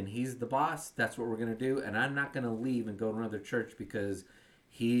do, then he's the boss. That's what we're going to do. And I'm not going to leave and go to another church because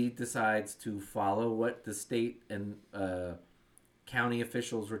he decides to follow what the state and county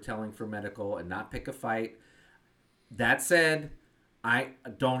officials were telling for medical and not pick a fight. That said, I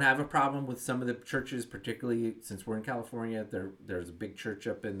don't have a problem with some of the churches, particularly since we're in California. There's a big church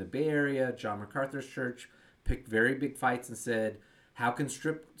up in the Bay Area, John MacArthur's church, picked very big fights and said, how can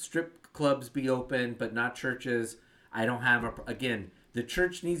strip clubs be open but not churches? I don't have again, the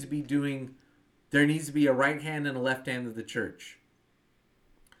church needs to be there needs to be a right hand and a left hand of the church.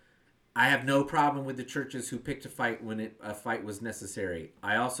 I have no problem with the churches who picked a fight when a fight was necessary.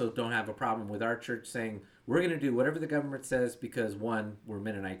 I also don't have a problem with our church saying, we're going to do whatever the government says because, 1, we're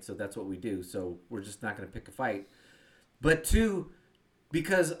Mennonites, so that's what we do. So we're just not going to pick a fight. But 2,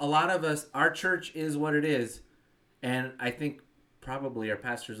 because a lot of us, our church is what it is. And I think probably our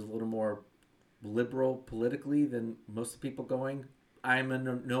pastor's a little more liberal politically than most of the people going. I'm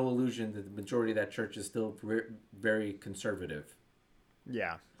in no illusion that the majority of that church is still very conservative.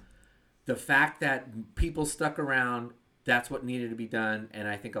 Yeah. The fact that people stuck around that's what needed to be done. And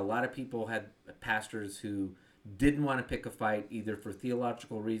I think a lot of people had pastors who didn't want to pick a fight either for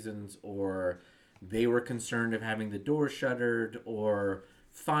theological reasons, or they were concerned of having the door shuttered or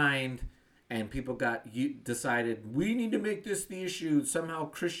fined. And people decided, we need to make this the issue. Somehow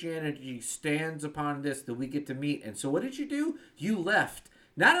Christianity stands upon this, that we get to meet. And so what did you do? You left.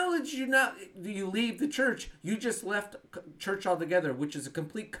 Not only do you leave the church, you just left church altogether, which is a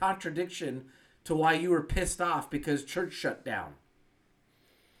complete contradiction to why you were pissed off because church shut down.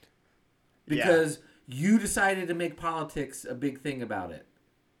 Because you decided to make politics a big thing about it.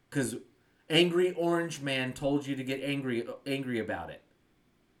 Because angry orange man told you to get angry about it.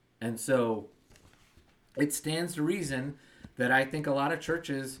 And so it stands to reason that I think a lot of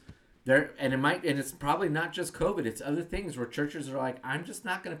churches and it's probably not just COVID, it's other things where churches are like, I'm just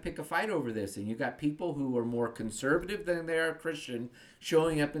not going to pick a fight over this. And you got people who are more conservative than they are Christian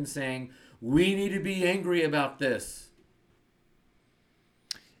showing up and saying, we need to be angry about this.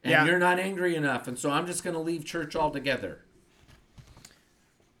 And you're not angry enough. And so I'm just going to leave church altogether.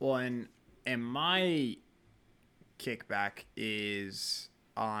 Well, and my kickback is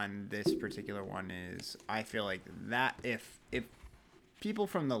on this particular one is I feel like that if people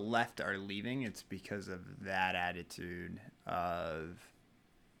from the left are leaving, it's because of that attitude of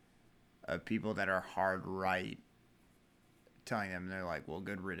people that are hard right telling them, they're like, well,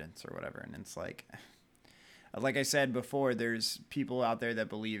 good riddance or whatever. And it's like I said before, there's people out there that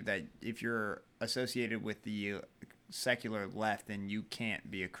believe that if you're associated with the secular left, then you can't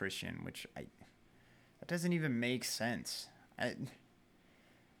be a Christian, which that doesn't even make sense.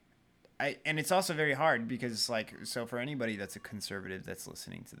 And it's also very hard because, like, so for anybody that's a conservative that's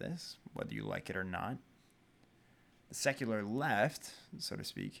listening to this, whether you like it or not, the secular left, so to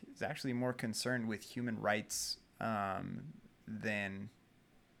speak, is actually more concerned with human rights than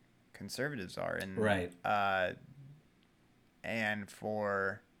conservatives are. And, right. And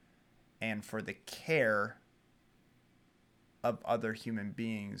for the care of other human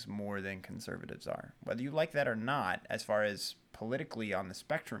beings more than conservatives are. Whether you like that or not, as far as politically on the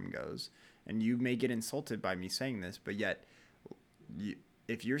spectrum goes, and you may get insulted by me saying this, but yet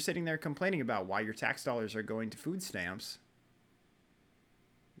if you're sitting there complaining about why your tax dollars are going to food stamps,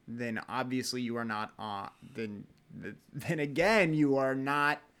 then obviously you are not then again you are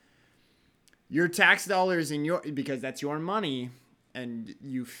not, your tax dollars because that's your money, and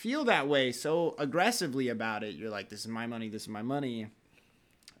you feel that way so aggressively about it. You're like, this is my money, this is my money.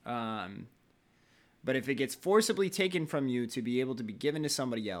 But if it gets forcibly taken from you to be able to be given to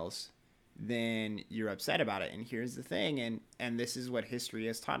somebody else, then you're upset about it. And here's the thing, and this is what history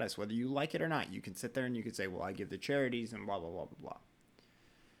has taught us, whether you like it or not. You can sit there and you can say, well, I give to charities and blah, blah, blah, blah, blah.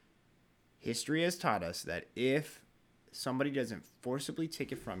 History has taught us that if somebody doesn't forcibly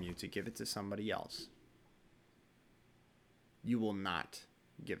take it from you to give it to somebody else, you will not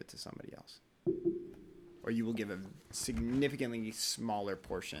give it to somebody else. Or you will give a significantly smaller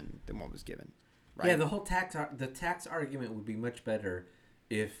portion than what was given. Right? Yeah, the tax argument would be much better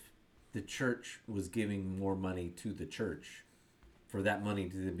if the church was giving more money to the church for that money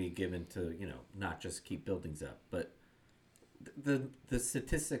to be given to, not just keep buildings up. But the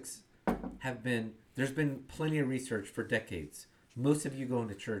statistics have been, there's been plenty of research for decades. Most of you going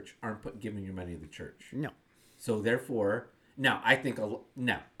to church aren't giving your money to the church. No. So therefore, now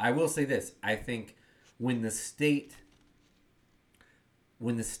I will say this. I think when the state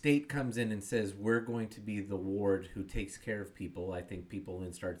comes in and says, we're going to be the ward who takes care of people, I think people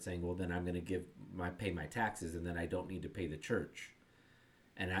then start saying, well, then I'm going to pay my taxes, and then I don't need to pay the church.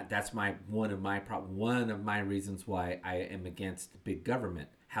 And that's one of my reasons why I am against big government.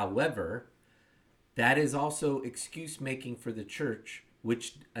 However, that is also excuse making for the church,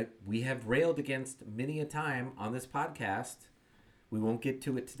 which we have railed against many a time on this podcast. We won't get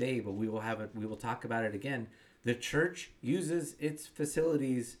to it today, but we will talk about it again. The church uses its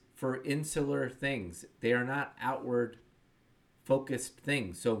facilities for insular things. They are not outward focused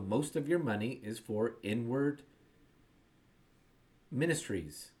things. So most of your money is for inward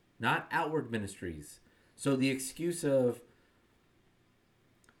ministries, not outward ministries. So the excuse of,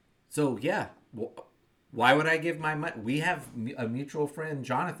 why would I give my money? We have a mutual friend,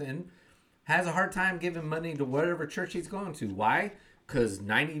 Jonathan, has a hard time giving money to whatever church he's going to. Why? Because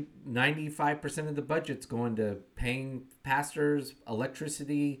 95% of the budget's going to paying pastors,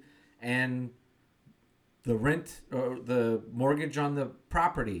 electricity, and the rent or the mortgage on the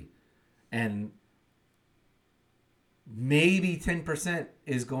property. And maybe 10%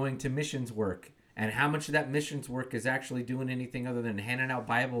 is going to missions work. And how much of that missions work is actually doing anything other than handing out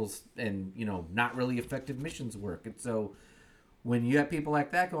Bibles and, not really effective missions work. And so when you have people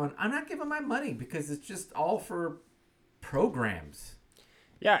like that going, I'm not giving my money because it's just all for programs.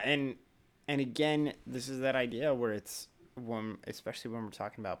 Yeah, and again, this is that idea where it's especially when we're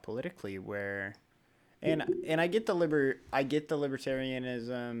talking about politically, where and I get the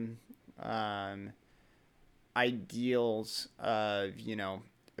libertarianism ideals of,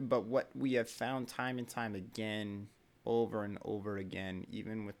 but what we have found time and time again, over and over again,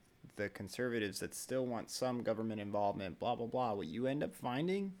 even with the conservatives that still want some government involvement, blah blah blah, what you end up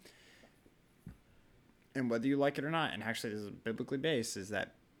finding, and whether you like it or not, and actually this is biblically based, is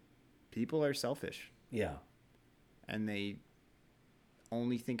that people are selfish Yeah. and they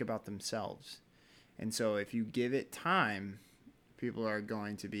only think about themselves. And so if you give it time, people are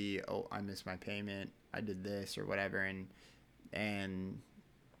going to be, oh, I missed my payment, I did this or whatever, and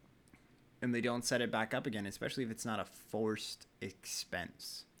they don't set it back up again, especially if it's not a forced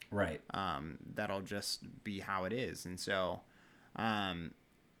expense. Right. That'll just be how it is. And so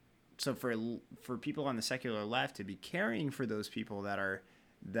so for people on the secular left to be caring for those people that are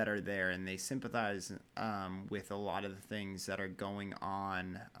there, and they sympathize with a lot of the things that are going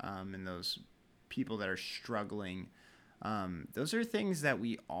on, and those people that are struggling, those are things that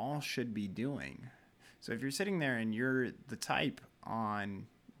we all should be doing. So if you're sitting there and you're the type on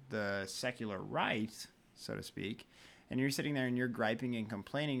the secular right, so to speak, and you're sitting there and you're griping and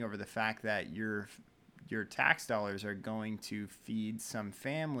complaining over the fact that your tax dollars are going to feed some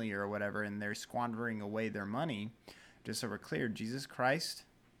family or whatever, and they're squandering away their money, just so we're clear, Jesus Christ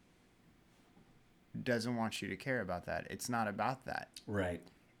doesn't want you to care about that. It's not about that. Right.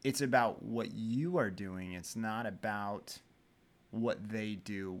 It's about what you are doing. It's not about what they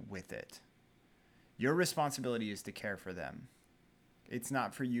do with it. Your responsibility is to care for them. It's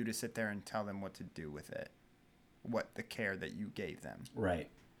not for you to sit there and tell them what to do with it, what the care that you gave them. Right.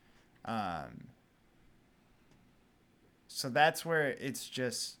 So that's where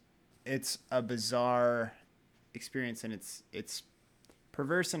it's a bizarre experience, and it's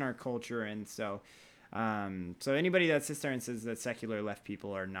perverse in our culture. And so anybody that sits there and says that secular left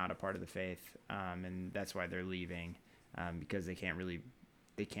people are not a part of the faith, and that's why they're leaving, because they can't really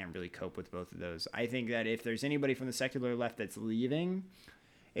cope with both of those. I think that if there's anybody from the secular left that's leaving,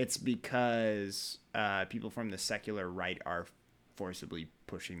 it's because people from the secular right are forcibly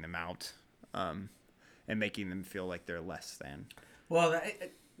pushing them out, and making them feel like they're less than. Well,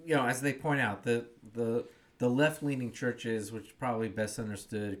 as they point out, the left-leaning churches, which probably best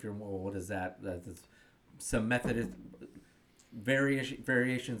understood if you're, well, what is that? That's some Methodist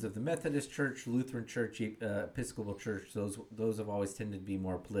variations of the Methodist Church, Lutheran Church, Episcopal Church. Those have always tended to be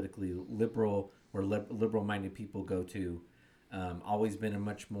more politically liberal, where liberal-minded people go to. Always been a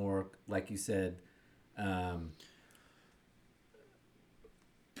much more, like you said,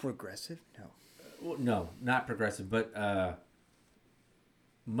 Progressive? No. No, not progressive, but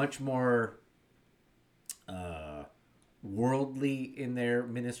much more worldly in their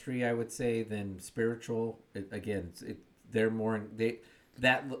ministry, I would say, than spiritual. They're more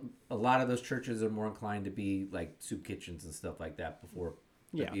a lot of those churches are more inclined to be like soup kitchens and stuff like that before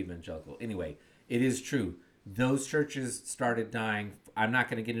evangelical. Anyway, it is true. Those churches started dying. I'm not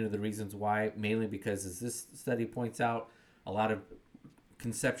going to get into the reasons why, mainly because, as this study points out, a lot of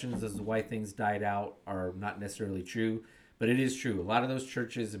conceptions as to why things died out are not necessarily true, but it is true. A lot of those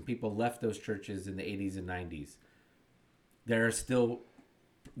churches and people left those churches in the 80s and 90s. There are still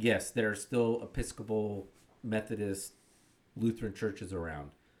Episcopal, Methodist, Lutheran churches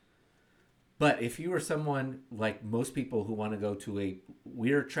around. But if you are someone like most people who want to go to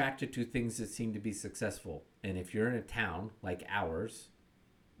we're attracted to things that seem to be successful. And if you're in a town like ours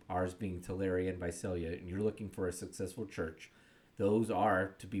being Tulare and Visalia, and you're looking for a successful church, those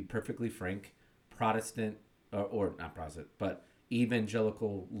are, to be perfectly frank, Protestant, or not Protestant, but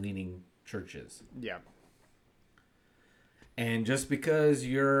evangelical-leaning churches. Yeah. And just because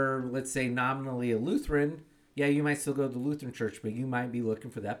you're, let's say, nominally a Lutheran, yeah, you might still go to the Lutheran church, but you might be looking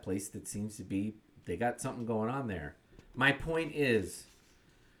for that place that seems to be, they got something going on there. My point is,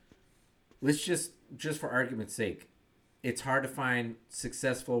 let's just for argument's sake, it's hard to find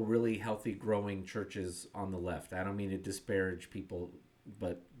successful, really healthy, growing churches on the left. I don't mean to disparage people,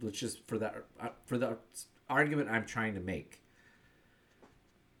 but let's just, for the argument I'm trying to make,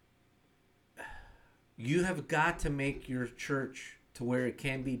 you have got to make your church to where it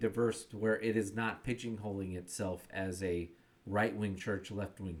can be diverse, to where it is not pigeonholing itself as a right-wing church,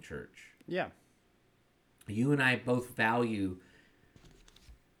 left-wing church. Yeah. You and I both value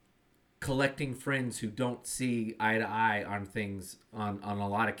collecting friends who don't see eye to eye on things, on a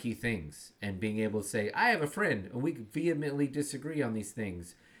lot of key things, and being able to say, I have a friend and we vehemently disagree on these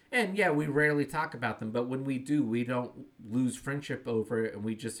things. And yeah, we rarely talk about them, but when we do, we don't lose friendship over it, and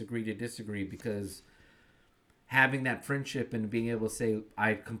we just agree to disagree, because having that friendship and being able to say,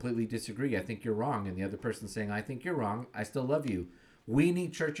 I completely disagree, I think you're wrong, and the other person saying, I think you're wrong, I still love you. We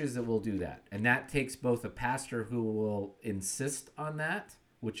need churches that will do that. And that takes both a pastor who will insist on that,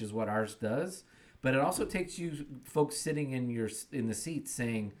 which is what ours does, but it also takes you folks sitting in the seats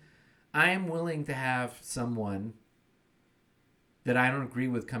saying, I am willing to have someone that I don't agree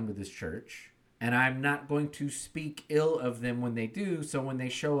with come to this church, and I'm not going to speak ill of them when they do. So when they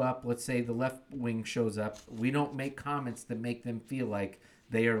show up, let's say the left wing shows up, we don't make comments that make them feel like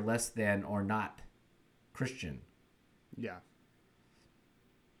they are less than or not Christian. Yeah.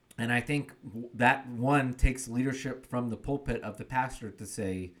 And I think that one takes leadership from the pulpit of the pastor to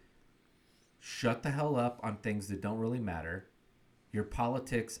say, shut the hell up on things that don't really matter. Your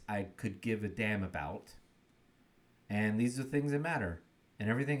politics, I could give a damn about. And these are things that matter. And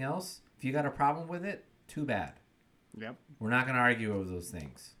everything else, if you got a problem with it, too bad. Yep. We're not going to argue over those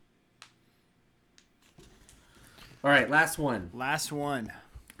things. All right, last one. Last one.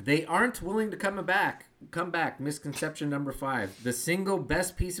 They aren't willing to come back. Misconception number 5. The single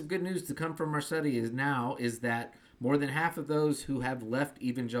best piece of good news to come from our study is that more than half of those who have left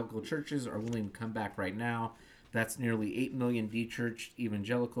evangelical churches are willing to come back right now. That's nearly 8 million de-churched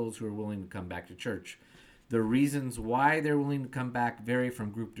evangelicals who are willing to come back to church. The reasons why they're willing to come back vary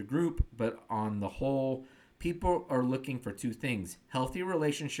from group to group, but on the whole, people are looking for 2 things: healthy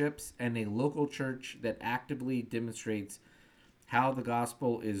relationships and a local church that actively demonstrates how the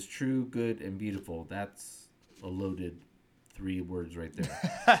gospel is true, good, and beautiful. That's a loaded 3 words right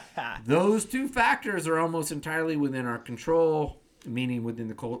there. Those 2 factors are almost entirely within our control, meaning within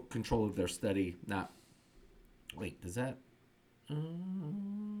the control of their study. Not, wait, does that?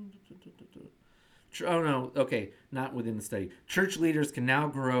 Oh, no. Okay, not within the study. Church leaders can now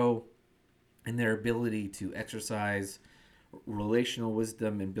grow in their ability to exercise relational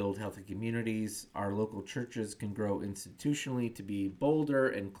wisdom and build healthy communities. Our local churches can grow institutionally to be bolder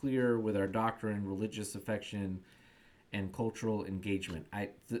and clearer with our doctrine, religious affection, and cultural engagement. I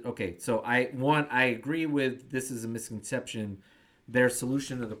agree with this is a misconception. Their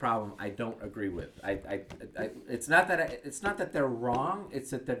solution to the problem, I don't agree with. It's not that they're wrong.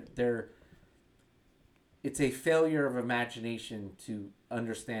 It's that it's a failure of imagination to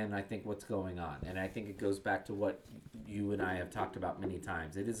understand, I think, what's going on. And I think it goes back to what you and I have talked about many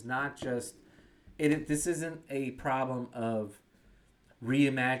times. It is not just, this isn't a problem of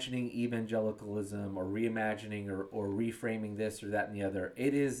reimagining evangelicalism or reimagining or reframing this or that and the other.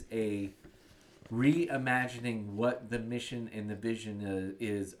 It is a reimagining what the mission and the vision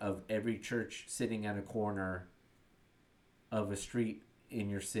is of every church sitting at a corner of a street in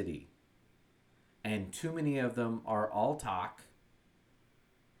your city. And too many of them are all talk.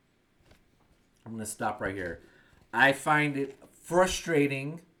 I'm going to stop right here. I find it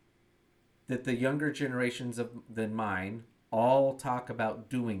frustrating that the younger generations than mine all talk about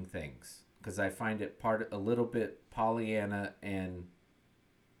doing things, because I find it a little bit Pollyanna and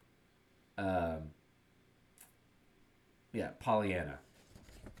Pollyanna.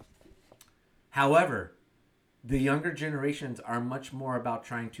 However, the younger generations are much more about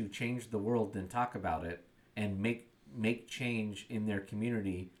trying to change the world than talk about it and make change in their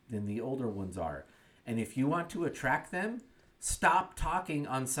community than the older ones are. And if you want to attract them, stop talking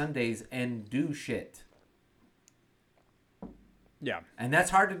on Sundays and do shit. Yeah. And that's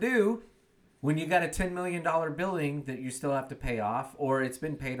hard to do when you got a $10 million building that you still have to pay off, or it's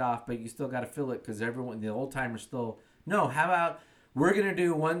been paid off, but you still got to fill it because the old timers still, no, how about we're going to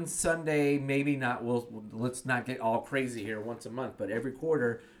do one Sunday, maybe not, let's not get all crazy here once a month, but every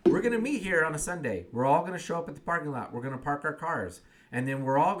quarter, we're going to meet here on a Sunday. We're all going to show up at the parking lot. We're going to park our cars. And then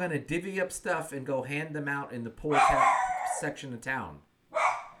we're all going to divvy up stuff and go hand them out in the poor section of town.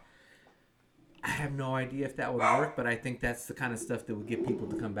 I have no idea if that would work, but I think that's the kind of stuff that would get people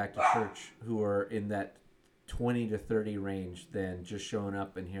to come back to church who are in that 20 to 30 range than just showing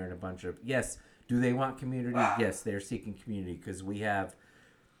up and hearing a bunch of, yes, do they want community? Yes, they're seeking community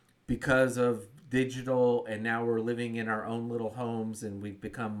because of digital, and now we're living in our own little homes and we've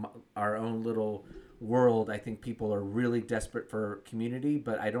become our own little world. I think people are really desperate for community,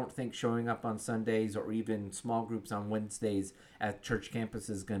 but I don't think showing up on Sundays or even small groups on Wednesdays at church campus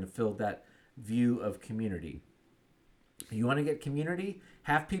is going to fill that view of community. You want to get community?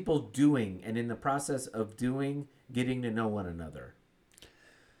 Have people doing, and in the process of doing, getting to know one another.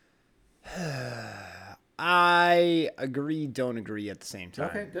 I agree, don't agree at the same time.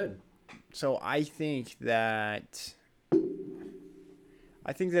 Okay, good. So I think that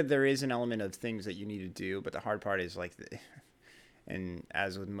there is an element of things that you need to do, but the hard part is and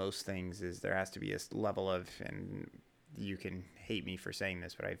as with most things, is there has to be a level of, and you can hate me for saying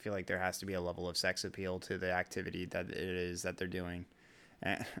this, but I feel like there has to be a level of sex appeal to the activity that it is that they're doing.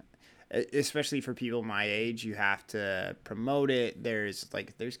 Especially for people my age, you have to promote it. There's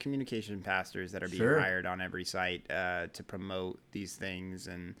communication pastors that are being hired on every site to promote these things,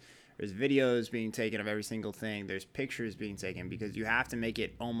 and there's videos being taken of every single thing. There's pictures being taken because you have to make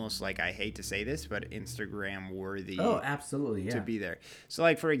it almost like, I hate to say this, but Instagram worthy. Oh, absolutely, yeah. To be there. So,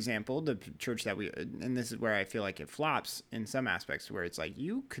 like, for example, the church that and this is where I feel like it flops in some aspects, where it's like,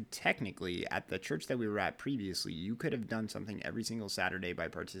 you could technically, at the church that we were at previously, you could have done something every single Saturday by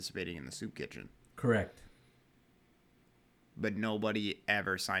participating in the soup kitchen. Correct. But nobody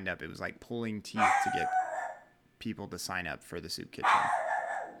ever signed up. It was like pulling teeth to get people to sign up for the soup kitchen.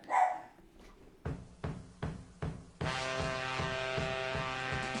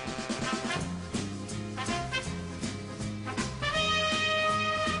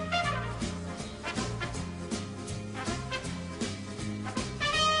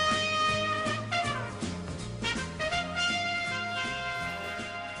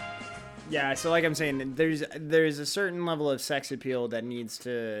 Yeah, so like I'm saying, there's a certain level of sex appeal that needs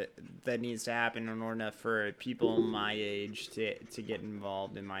to happen in order for people my age to get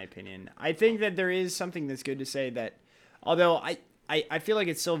involved, in my opinion. I think that there is something that's good to say, that although I feel like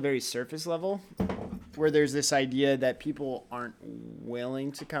it's still very surface level, where there's this idea that people aren't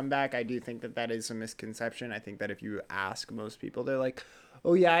willing to come back. I do think that is a misconception. I think that if you ask most people, they're like,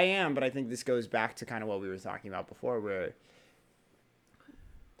 oh yeah, I am. But I think this goes back to kind of what we were talking about before, where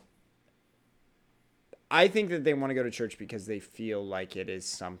I think that they want to go to church because they feel like it is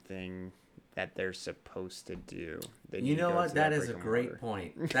something that they're supposed to do. You know what? That is a great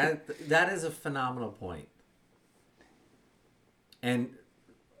point. That is a phenomenal point. And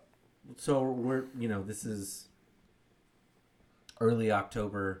so we're, this is early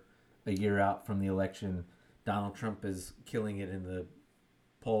October, a year out from the election. Donald Trump is killing it in the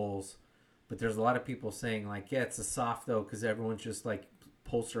polls. But there's a lot of people saying, like, yeah, it's a soft, though, because everyone's just like,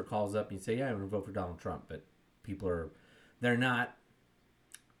 pollster calls up and you say, yeah, I'm going to vote for Donald Trump. But people they're not.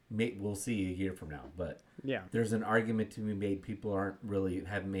 We'll see a year from now. But yeah, there's an argument to be made. People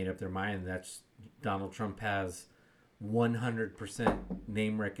haven't made up their mind. That's Donald Trump has 100%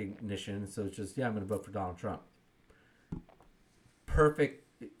 name recognition. So it's just, yeah, I'm going to vote for Donald Trump. Perfect.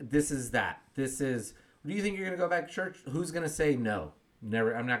 This is that. This is, do you think you're going to go back to church? Who's going to say no?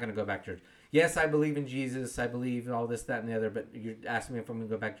 Never. I'm not going to go back to church. Yes, I believe in Jesus. I believe in all this, that, and the other. But you're asking me if I'm going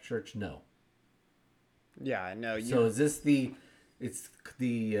to go back to church? No. Yeah, no. So is this it's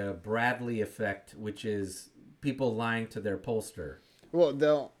the Bradley effect, which is people lying to their pollster? Well,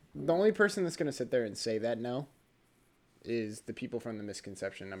 the only person that's going to sit there and say that no is the people from the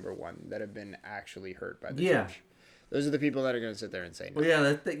misconception number one that have been actually hurt by the church. Those are the people that are going to sit there and say no. Well,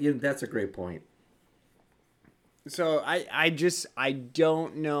 yeah, that's a great point. So I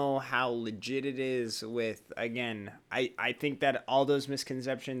don't know how legit it is with, again, I think that all those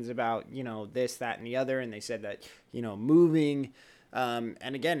misconceptions about, this, that, and the other, and they said that, moving,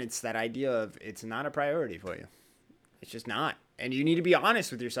 and again, it's that idea of it's not a priority for you. It's just not. And you need to be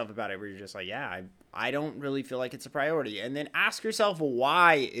honest with yourself about it, where you're just like, yeah, I don't really feel like it's a priority. And then ask yourself,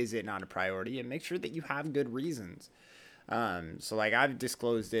 why is it not a priority? And make sure that you have good reasons. So like I've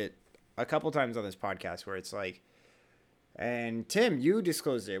disclosed it a couple times on this podcast where it's like, and Tim, you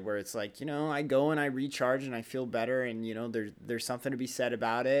disclosed it, where it's like, I go and I recharge and I feel better, and there's something to be said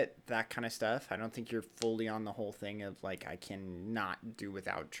about it, that kind of stuff. I don't think you're fully on the whole thing of like, I cannot do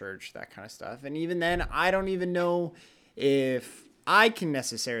without church, that kind of stuff. And even then, I don't even know if I can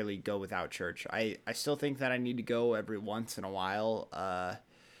necessarily go without church. I still think that I need to go every once in a while,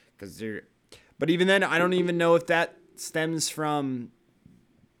 but even then, I don't even know if that stems from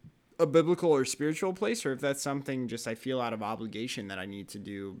a biblical or spiritual place, or if that's something just I feel out of obligation that I need to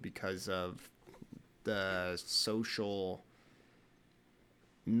do because of the social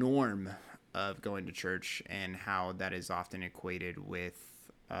norm of going to church and how that is often equated with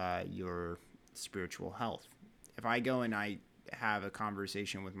your spiritual health. If I go and I have a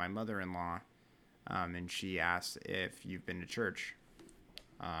conversation with my mother-in-law, and she asks if you've been to church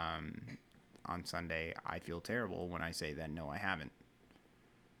on Sunday, I feel terrible when I say that no, I haven't.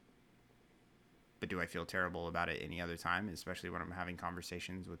 But do I feel terrible about it any other time, especially when I'm having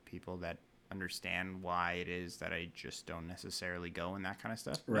conversations with people that understand why it is that I just don't necessarily go and that kind of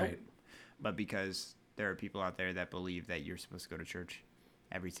stuff? Right. Nope. But because there are people out there that believe that you're supposed to go to church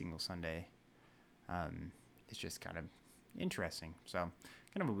every single Sunday, it's just kind of interesting. So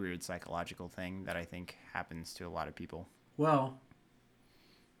kind of a weird psychological thing that I think happens to a lot of people. Well,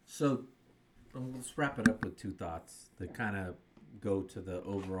 so let's wrap it up with two thoughts that kind of go to the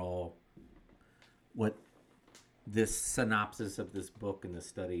overall what this synopsis of this book and the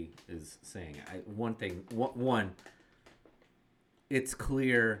study is saying. One, it's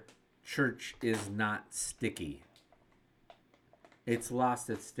clear church is not sticky. It's lost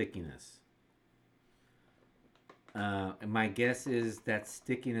its stickiness. And my guess is that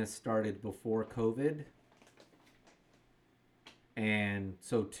stickiness started before COVID. And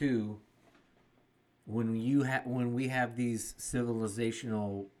so too, when we have these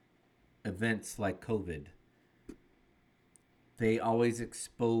civilizational events like COVID, they always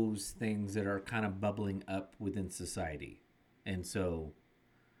expose things that are kind of bubbling up within society. And so,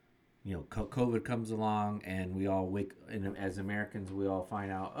 you know, COVID comes along and we all wake, and as Americans, we all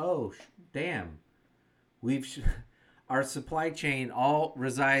find out, oh, damn, our supply chain all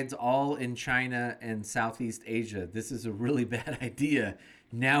resides all in China and Southeast Asia. This is a really bad idea.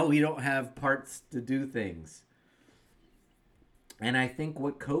 Now we don't have parts to do things. And I think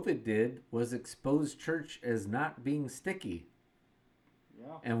what COVID did was expose church as not being sticky.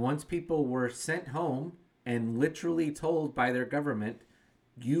 Yeah. And once people were sent home and literally told by their government,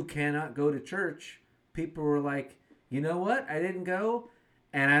 you cannot go to church, people were like, you know what? I didn't go,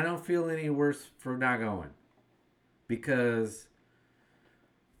 and I don't feel any worse for not going. Because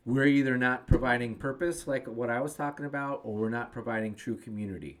we're either not providing purpose, like what I was talking about, or we're not providing true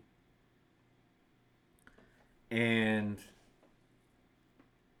community. And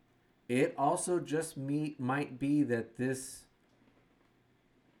it also just might be that this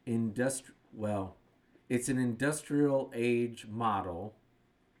it's an industrial age model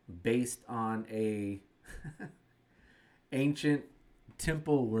based on a ancient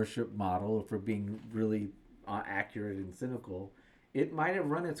temple worship model, if we're being really accurate and cynical. It might have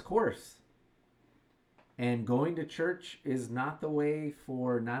run its course. And going to church is not the way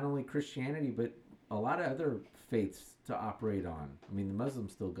for not only Christianity, but a lot of other faiths to operate on. I mean, the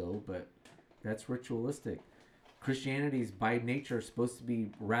Muslims still go, but that's ritualistic. Christianity is by nature supposed to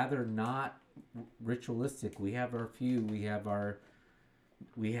be rather not ritualistic. We have our few.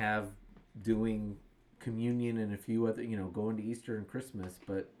 We have doing communion and a few other, going to Easter and Christmas,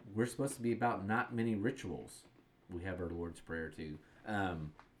 but we're supposed to be about not many rituals. We have our Lord's Prayer too.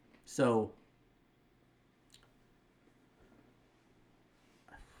 So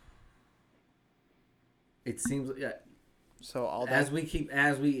it seems, yeah. So all that, as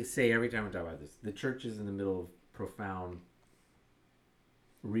we say every time we talk about this, the church is in the middle of profound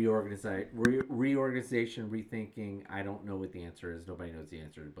reorganization, rethinking. I don't know what the answer is. Nobody knows the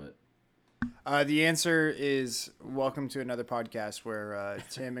answer, but the answer is welcome to another podcast where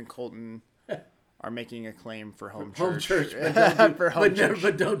Tim and Colton are making a claim for home church.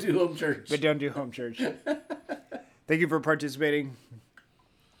 But don't do home church. But don't do home church. Thank you for participating.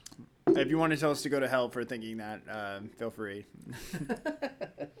 If you want to tell us to go to hell for thinking that, feel free.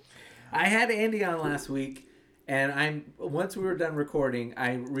 I had Andy on last week, and once we were done recording,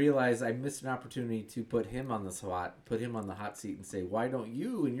 I realized I missed an opportunity to put him on the spot, put him on the hot seat, and say, "Why don't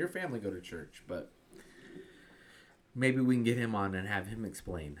you and your family go to church?" But maybe we can get him on and have him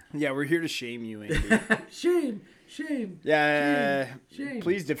explain. Yeah, we're here to shame you, Andy. Shame. Yeah, shame.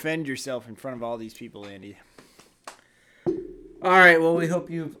 Please defend yourself in front of all these people, Andy. All right. Well, we hope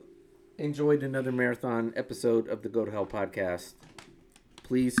you've enjoyed another marathon episode of the Go to Hell podcast.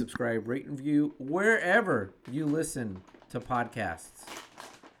 Please subscribe, rate, and review wherever you listen to podcasts.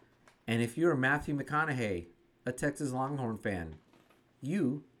 And if you're a Matthew McConaughey, a Texas Longhorn fan,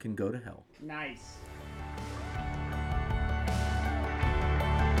 you can go to hell. Nice.